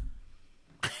distance.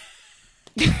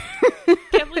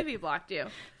 Can't believe he blocked you.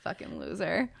 Fucking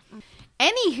loser.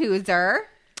 Any hooser.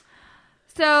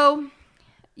 So,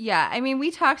 yeah, I mean,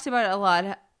 we talked about it a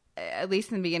lot, at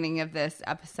least in the beginning of this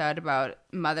episode, about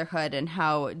motherhood and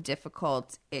how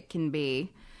difficult it can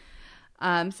be.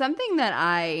 Something that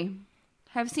I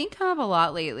have seen come up a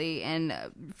lot lately, and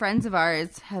friends of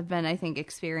ours have been, I think,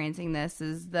 experiencing this,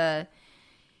 is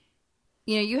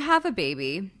you have a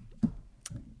baby,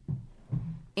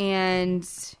 and,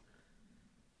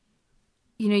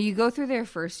 you go through their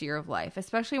first year of life,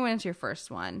 especially when it's your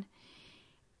first one.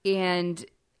 And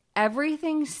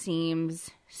everything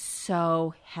seems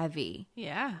so heavy.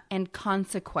 Yeah. And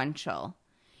consequential.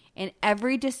 And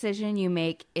every decision you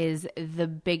make is the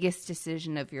biggest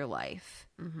decision of your life.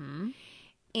 Mm-hmm.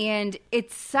 And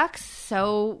it sucks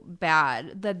so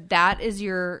bad that is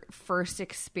your first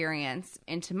experience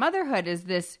into motherhood, is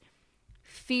this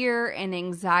fear and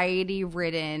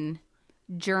anxiety-ridden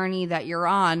journey that you're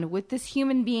on with this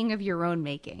human being of your own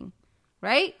making.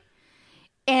 Right?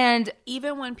 And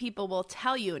even when people will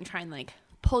tell you and try and like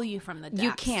pull you from the depths,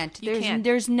 you can't. can't.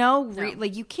 There's no.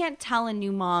 Like, you can't tell a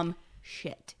new mom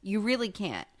shit. You really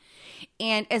can't.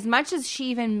 And as much as she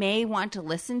even may want to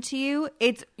listen to you,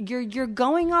 you're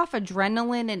going off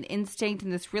adrenaline and instinct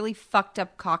and this really fucked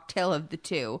up cocktail of the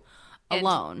two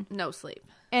alone.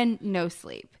 And no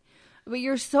sleep. But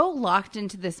you're so locked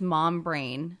into this mom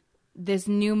brain, this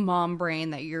new mom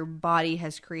brain that your body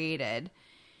has created,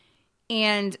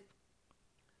 and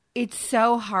it's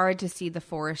so hard to see the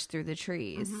forest through the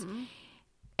trees. Mm-hmm.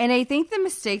 And I think the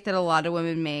mistake that a lot of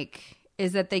women make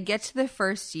is that they get to the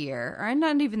first year, or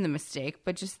not even the mistake,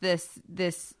 but just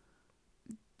this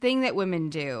thing that women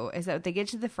do is that they get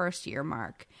to the first year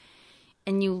mark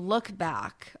and you look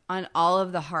back on all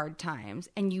of the hard times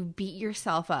and you beat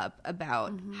yourself up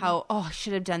about how, I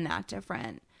should have done that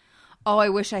different. Oh, I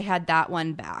wish I had that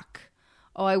one back.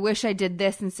 Oh, I wish I did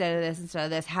this instead of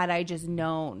this, had I just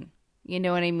known. You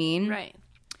know what I mean? Right.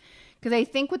 Because I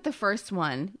think with the first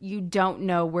one, you don't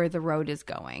know where the road is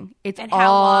going. It's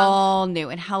all new.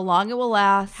 And how long it will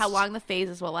last. How long the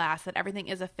phases will last. That everything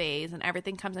is a phase and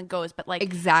everything comes and goes. But like,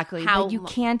 exactly. But you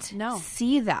can't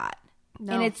see that.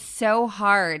 No. And it's so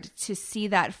hard to see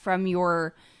that from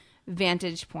your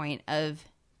vantage point of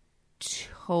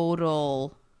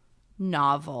total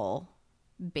novel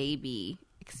baby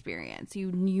experience.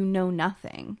 You know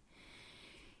nothing.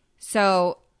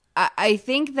 So I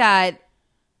think that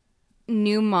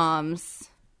new moms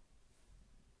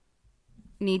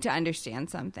need to understand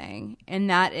something, and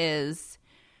that is,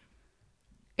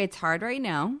 it's hard right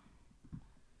now.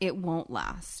 It won't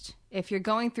last. If you're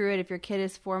going through it, if your kid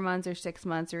is 4 months or 6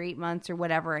 months or 8 months or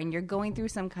whatever, and you're going through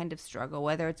some kind of struggle,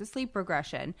 whether it's a sleep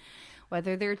regression,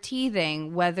 whether they're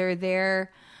teething, whether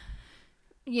they're,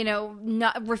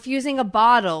 not refusing a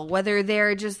bottle, whether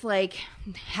they're just like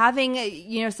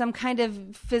having, some kind of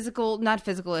not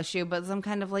physical issue, but some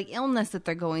kind of like illness that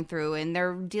they're going through and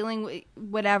they're dealing with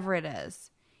whatever it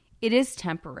is. It is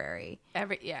temporary.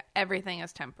 Everything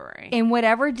is temporary. And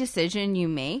whatever decision you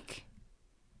make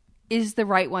is the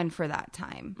right one for that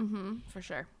time. Mm-hmm, for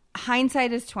sure.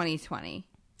 Hindsight is 20/20.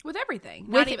 With everything.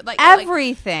 With Not even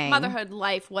everything. Like motherhood,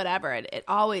 life, whatever. It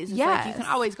always is like you can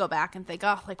always go back and think,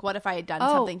 what if I had done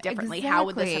something differently? Exactly. How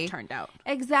would this have turned out?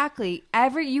 Exactly.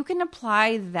 You can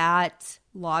apply that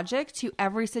logic to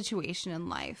every situation in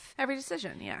life. Every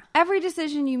decision, yeah. Every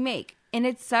decision you make. And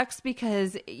it sucks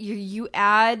because you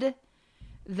add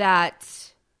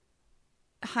that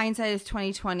hindsight is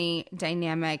 20/20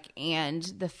 dynamic and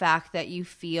the fact that you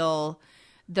feel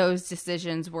those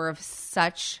decisions were of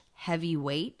such heavy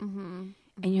weight, and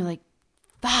you're like,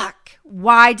 fuck,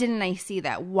 why didn't I see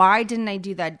that? Why didn't I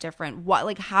do that different?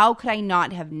 How could I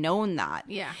not have known that?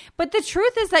 Yeah. But the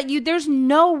truth is that there's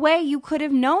no way you could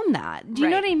have known that. Do you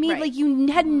know what I mean? Right. Like,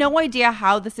 you had no idea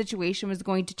how the situation was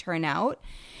going to turn out.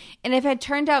 And if it had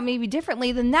turned out maybe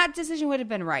differently, then that decision would have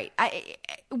been right.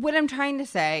 What I'm trying to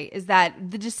say is that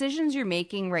the decisions you're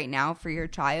making right now for your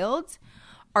child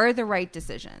are the right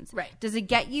decisions. Right. Does it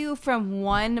get you from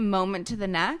one moment to the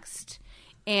next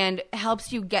and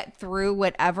helps you get through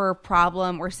whatever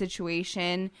problem or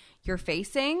situation you're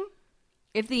facing?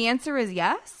 If the answer is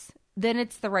yes, then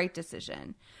it's the right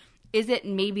decision. Is it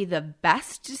maybe the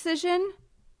best decision?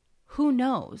 Who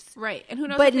knows? Right. And who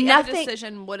knows but if the other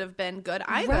decision would have been good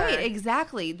either. Right,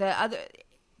 exactly.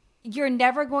 You're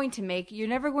never going to make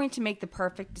the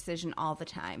perfect decision all the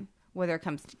time, whether it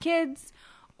comes to kids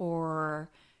or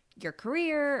your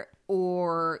career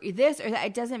or this or that.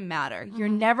 It doesn't matter. You're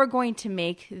never going to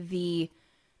make the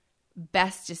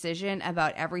best decision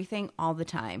about everything all the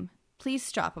time. Please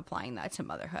stop applying that to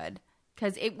motherhood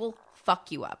because it will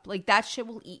fuck you up. Like, that shit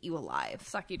will eat you alive.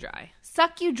 Suck you dry.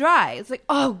 It's like,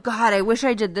 oh God, I wish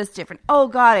I did this different. Oh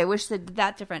God, I wish I did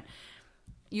that different.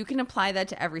 You can apply that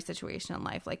to every situation in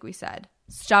life, like we said.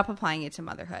 Stop applying it to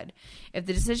motherhood. If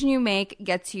the decision you make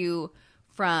gets you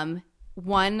from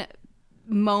one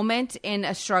moment in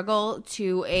a struggle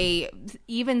to a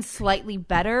even slightly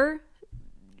better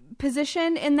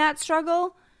position in that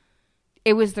struggle,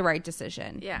 it was the right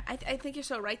decision. Yeah, I think you're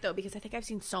so right, though, because I think I've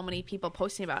seen so many people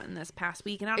posting about it in this past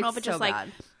week. And I don't know if it's just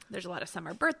bad. There's a lot of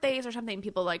summer birthdays or something,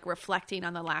 people like reflecting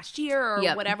on the last year or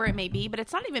whatever it may be. But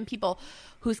it's not even people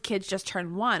whose kids just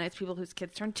turned 1. It's people whose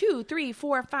kids turned 2, 3,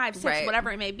 4, 5, 6,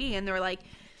 whatever it may be. And they're like,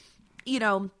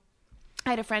 I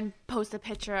had a friend post a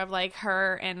picture of like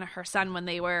her and her son when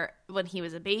he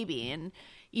was a baby and,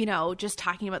 just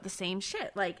talking about the same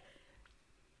shit. Like,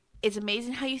 it's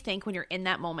amazing how you think when you're in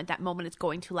that moment is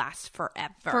going to last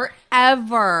forever.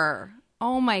 Forever.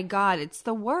 Oh my God. It's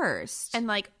the worst. And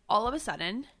like all of a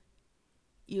sudden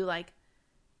you like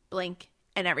blink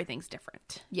and everything's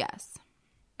different. Yes.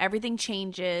 Everything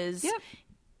changes. Yep.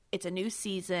 It's a new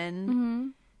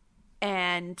season.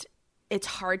 And it's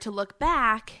hard to look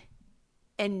back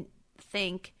and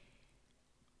think,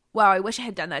 wow, I wish I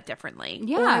had done that differly.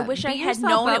 Yeah. Or I wish I had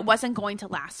known it wasn't going to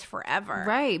last forever.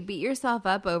 Right. Beat yourself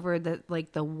up over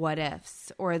the what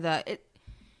ifs or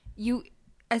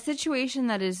a situation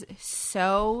that is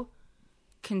so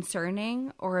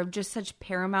concerning or of just such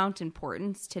paramount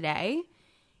importance today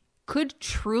could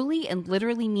truly and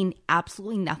literally mean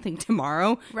absolutely nothing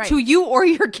tomorrow to you or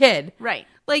your kid. Right.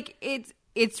 Like,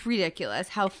 it's ridiculous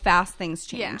how fast things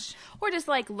change. Yeah. Or just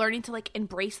like learning to like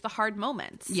embrace the hard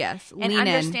moments. Yes. And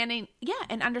understanding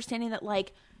that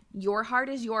like your hard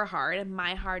is your hard and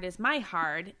my hard is my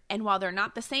hard. And while they're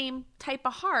not the same type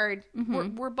of hard,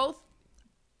 we're both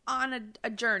on a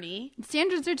journey.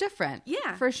 Standards are different.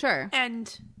 Yeah. For sure.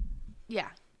 And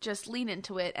just lean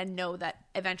into it and know that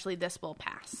eventually this will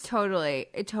pass. Totally.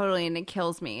 And it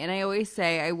kills me. And I always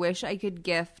say I wish I could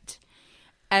gift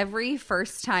every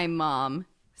first-time mom,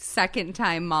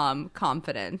 second-time mom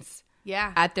confidence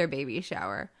at their baby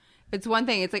shower. It's one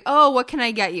thing. It's like, oh, what can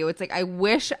I get you? It's like, I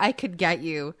wish I could get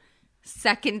you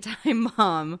second-time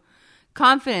mom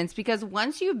confidence because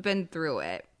once you've been through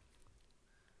it,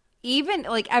 even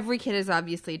like every kid is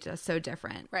obviously just so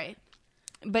different. Right.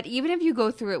 But even if you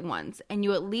go through it once and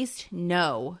you at least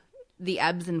know the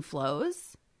ebbs and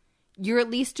flows, you're at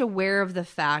least aware of the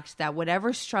fact that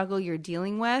whatever struggle you're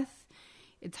dealing with,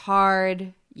 it's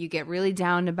hard. You get really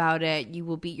down about it. You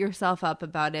will beat yourself up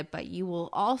about it, but you will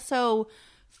also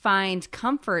find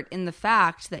comfort in the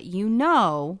fact that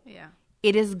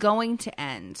it is going to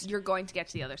end. You're going to get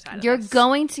to the other side of You're this.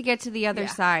 going to get to the other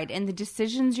side. And the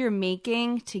decisions you're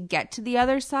making to get to the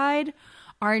other side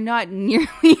are not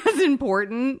nearly as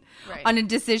important Right. on a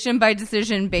decision by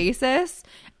decision basis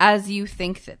as you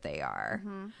think that they are.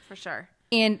 Mm-hmm, for sure.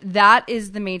 And that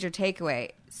is the major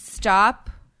takeaway. Stop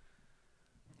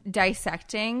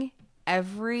dissecting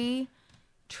every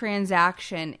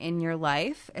transaction in your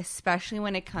life, especially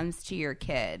when it comes to your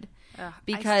kid.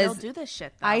 Because I still do this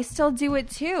shit, though. I still do it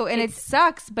too. And it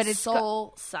sucks, but it's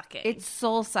soul sucking. It's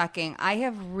soul sucking. I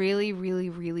have really, really,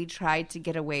 really tried to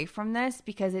get away from this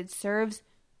because it serves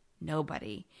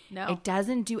nobody. No. It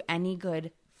doesn't do any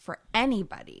good for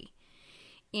anybody.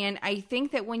 And I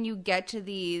think that when you get to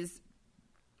these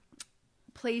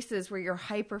places where you're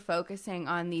hyper focusing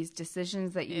on these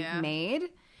decisions that you've made,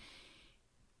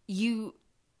 you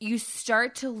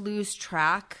start to lose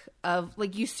track of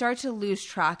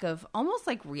almost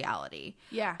like reality.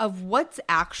 Yeah. Of what's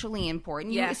actually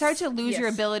important. You start to lose your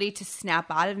ability to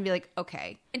snap out of it and be like,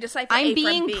 okay. And decipher I'm A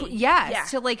being from B.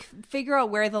 to like figure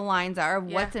out where the lines are of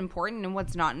what's important and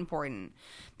what's not important.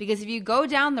 Because if you go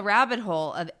down the rabbit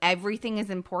hole of everything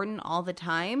is important all the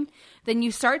time, then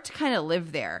you start to kind of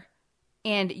live there.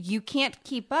 And you can't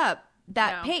keep up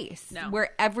that pace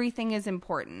where everything is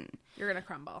important. You're going to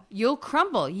crumble. You'll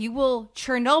crumble. You will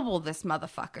Chernobyl this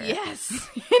motherfucker. Yes.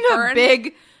 In a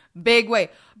big, big way.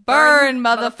 Burn,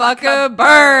 motherfucker,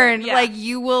 burn. Yeah. Like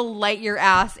you will light your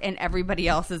ass and everybody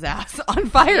else's ass on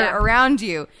fire around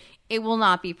you. It will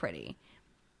not be pretty.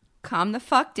 Calm the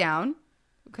fuck down.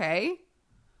 Okay?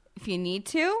 If you need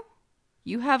to,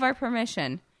 you have our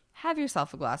permission. Have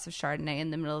yourself a glass of Chardonnay in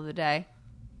the middle of the day.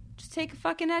 Just take a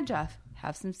fucking edge off.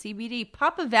 Have some CBD.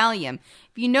 Pop a Valium.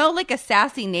 If you know like a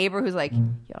sassy neighbor who's like,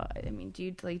 yo, I mean, do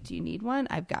you need one?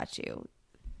 I've got you.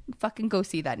 Fucking go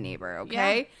see that neighbor,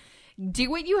 okay? Yeah.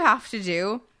 Do what you have to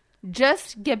do.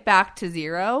 Just get back to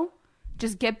zero.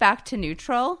 Just get back to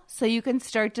neutral so you can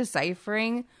start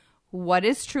deciphering what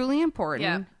is truly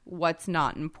important, what's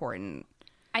not important.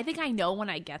 I think I know when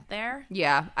I get there.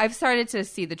 Yeah. I've started to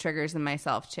see the triggers in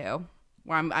myself too,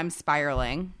 where I'm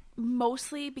spiraling.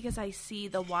 Mostly because I see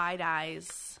the wide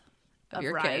eyes of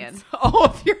your Ryan. Kids. Oh,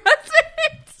 of your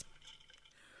husband.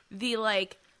 The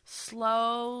like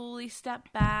slowly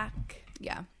step back.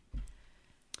 Yeah.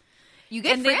 You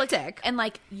get frantic. And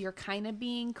like you're kind of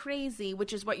being crazy,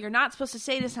 which is what you're not supposed to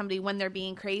say to somebody when they're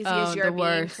being crazy is you're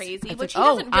being crazy. It's which like, he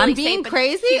doesn't really I'm being say,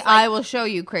 crazy? like, I will show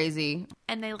you crazy.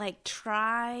 And they like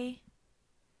try.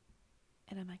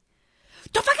 And I'm like,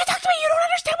 don't fucking talk to me. You don't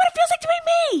understand what it feels like to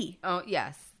be me. Oh,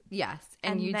 yes. Yes.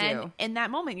 And you then, do. In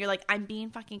that moment, you're like, I'm being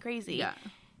fucking crazy. Yeah.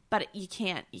 But you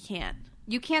can't.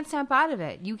 You can't snap out of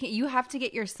it. You have to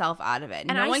get yourself out of it.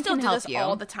 And no I one still can do help this you.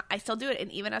 all the time. I still do it. And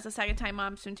even as a second-time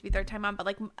mom, soon to be third-time mom. But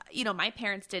like, you know, my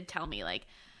parents did tell me, like,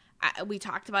 we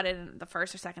talked about it in the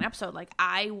first or second episode. Like,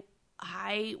 I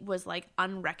was like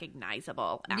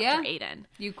unrecognizable after Aiden.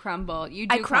 You crumble.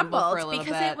 I crumble for a little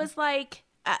because bit. it was like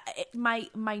my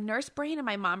nurse brain and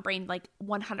my mom brain like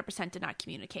 100% did not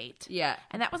communicate. Yeah.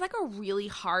 And that was like a really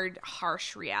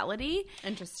harsh reality.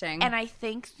 Interesting. And I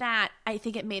think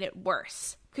it made it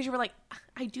worse because you were like,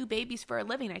 I do babies for a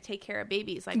living. I take care of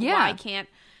babies. Like, why can't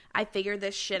I figure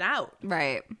this shit out?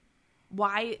 Right.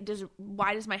 Why does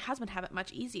my husband have it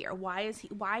much easier? Why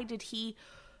did he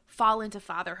fall into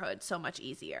fatherhood so much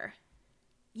easier?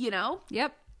 You know?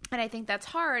 Yep. And I think that's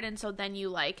hard. And so then you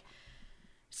like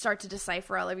start to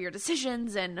decipher all of your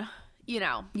decisions and, you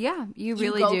know. Yeah, you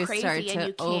really do start to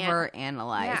and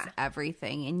overanalyze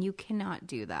everything, and you cannot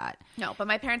do that. No, but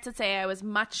my parents would say I was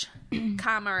much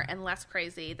calmer and less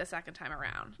crazy the second time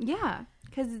around. Yeah,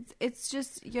 because it's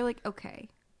just, you're like, okay,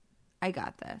 I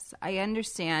got this. I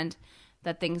understand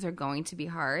that things are going to be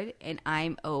hard, and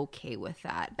I'm okay with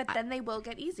that. But then they will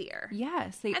get easier.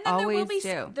 Yes, they and then always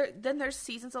do. Then there's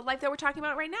seasons of life that we're talking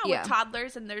about right now with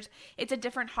toddlers, and it's a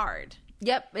different hard.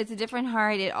 Yep, it's a different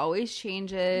hard. It always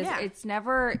changes. Yeah. It's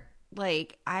never,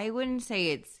 like, I wouldn't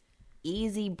say it's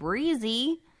easy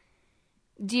breezy.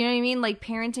 Do you know what I mean? Like,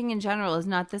 parenting in general is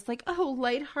not this, like,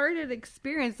 lighthearted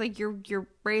experience. Like, you're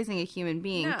raising a human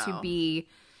being to be...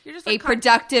 You're just like a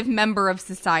productive member of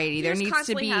society. There needs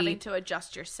to be having to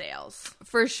adjust your sails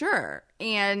for sure,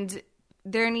 and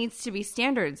there needs to be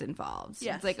standards involved.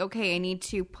 Yes. It's like, okay, I need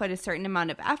to put a certain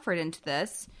amount of effort into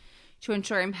this to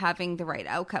ensure I'm having the right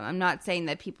outcome. I'm not saying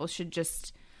that people should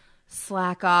just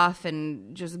slack off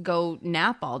and just go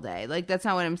nap all day. Like, that's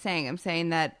not what I'm saying. I'm saying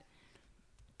that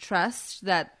trust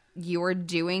that you're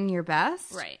doing your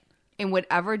best, right? And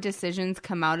whatever decisions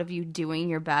come out of you doing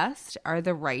your best are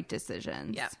the right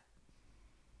decisions. Yeah.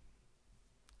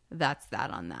 That's that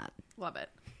on that. Love it.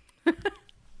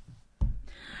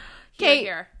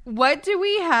 Okay, what do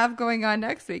we have going on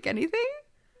next week? Anything?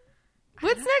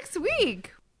 What's next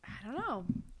week? I don't know.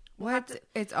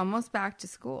 It's almost back to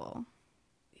school.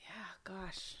 Yeah,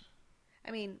 gosh.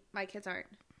 I mean, my kids aren't.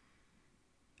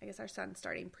 I guess our son's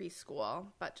starting preschool,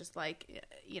 but just like,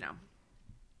 you know,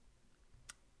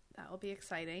 that will be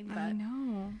exciting. But I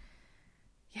know.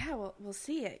 Yeah, we'll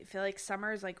see. I feel like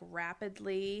summer is like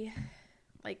rapidly,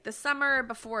 like the summer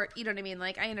before, you know what I mean?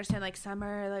 Like I understand like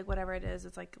summer, like whatever it is.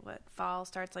 It's like what fall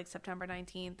starts like September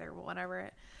 19th or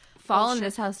whatever. Fall in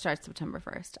this house starts September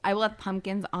 1st. I will have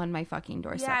pumpkins on my fucking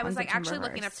doorstep. Yeah, I was like September actually 1st.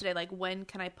 looking up today, like when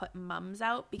can I put mums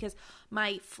out? Because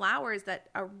my flowers that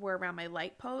were around my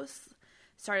light posts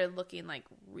started looking like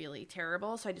really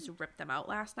terrible. So I just ripped them out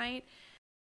last night.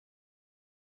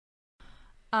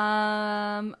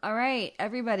 All right,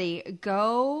 everybody,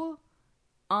 go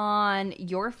on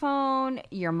your phone,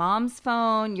 your mom's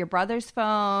phone, your brother's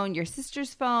phone, your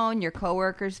sister's phone, your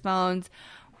coworkers' phones.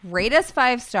 Rate us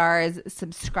 5 stars,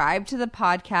 subscribe to the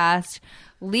podcast,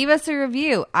 leave us a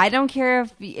review. I don't care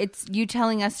if it's you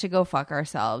telling us to go fuck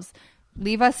ourselves.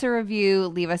 Leave us a review,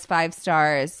 leave us 5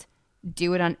 stars.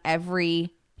 Do it on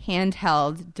every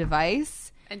handheld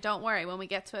device. And don't worry, when we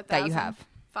get to 1,000 that you have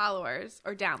followers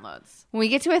or downloads. When we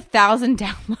get to 1,000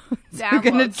 downloads, we're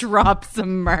going to drop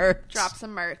some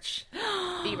merch.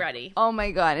 Be ready. Oh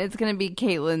my God. It's going to be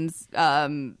Caitlin's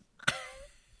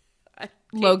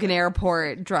Logan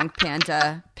Airport drunk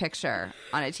panda picture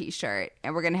on a t-shirt.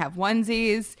 And we're going to have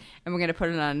onesies and we're going to put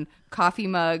it on coffee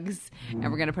mugs and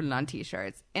we're going to put it on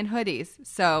t-shirts and hoodies.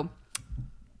 So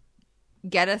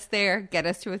get us there, get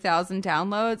us to 1,000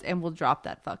 downloads and we'll drop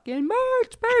that fucking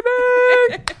merch,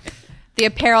 baby. The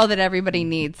apparel that everybody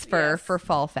needs for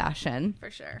fall fashion.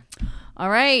 For sure. All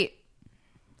right.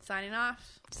 Signing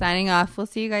off. We'll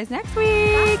see you guys next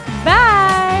week.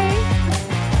 Bye.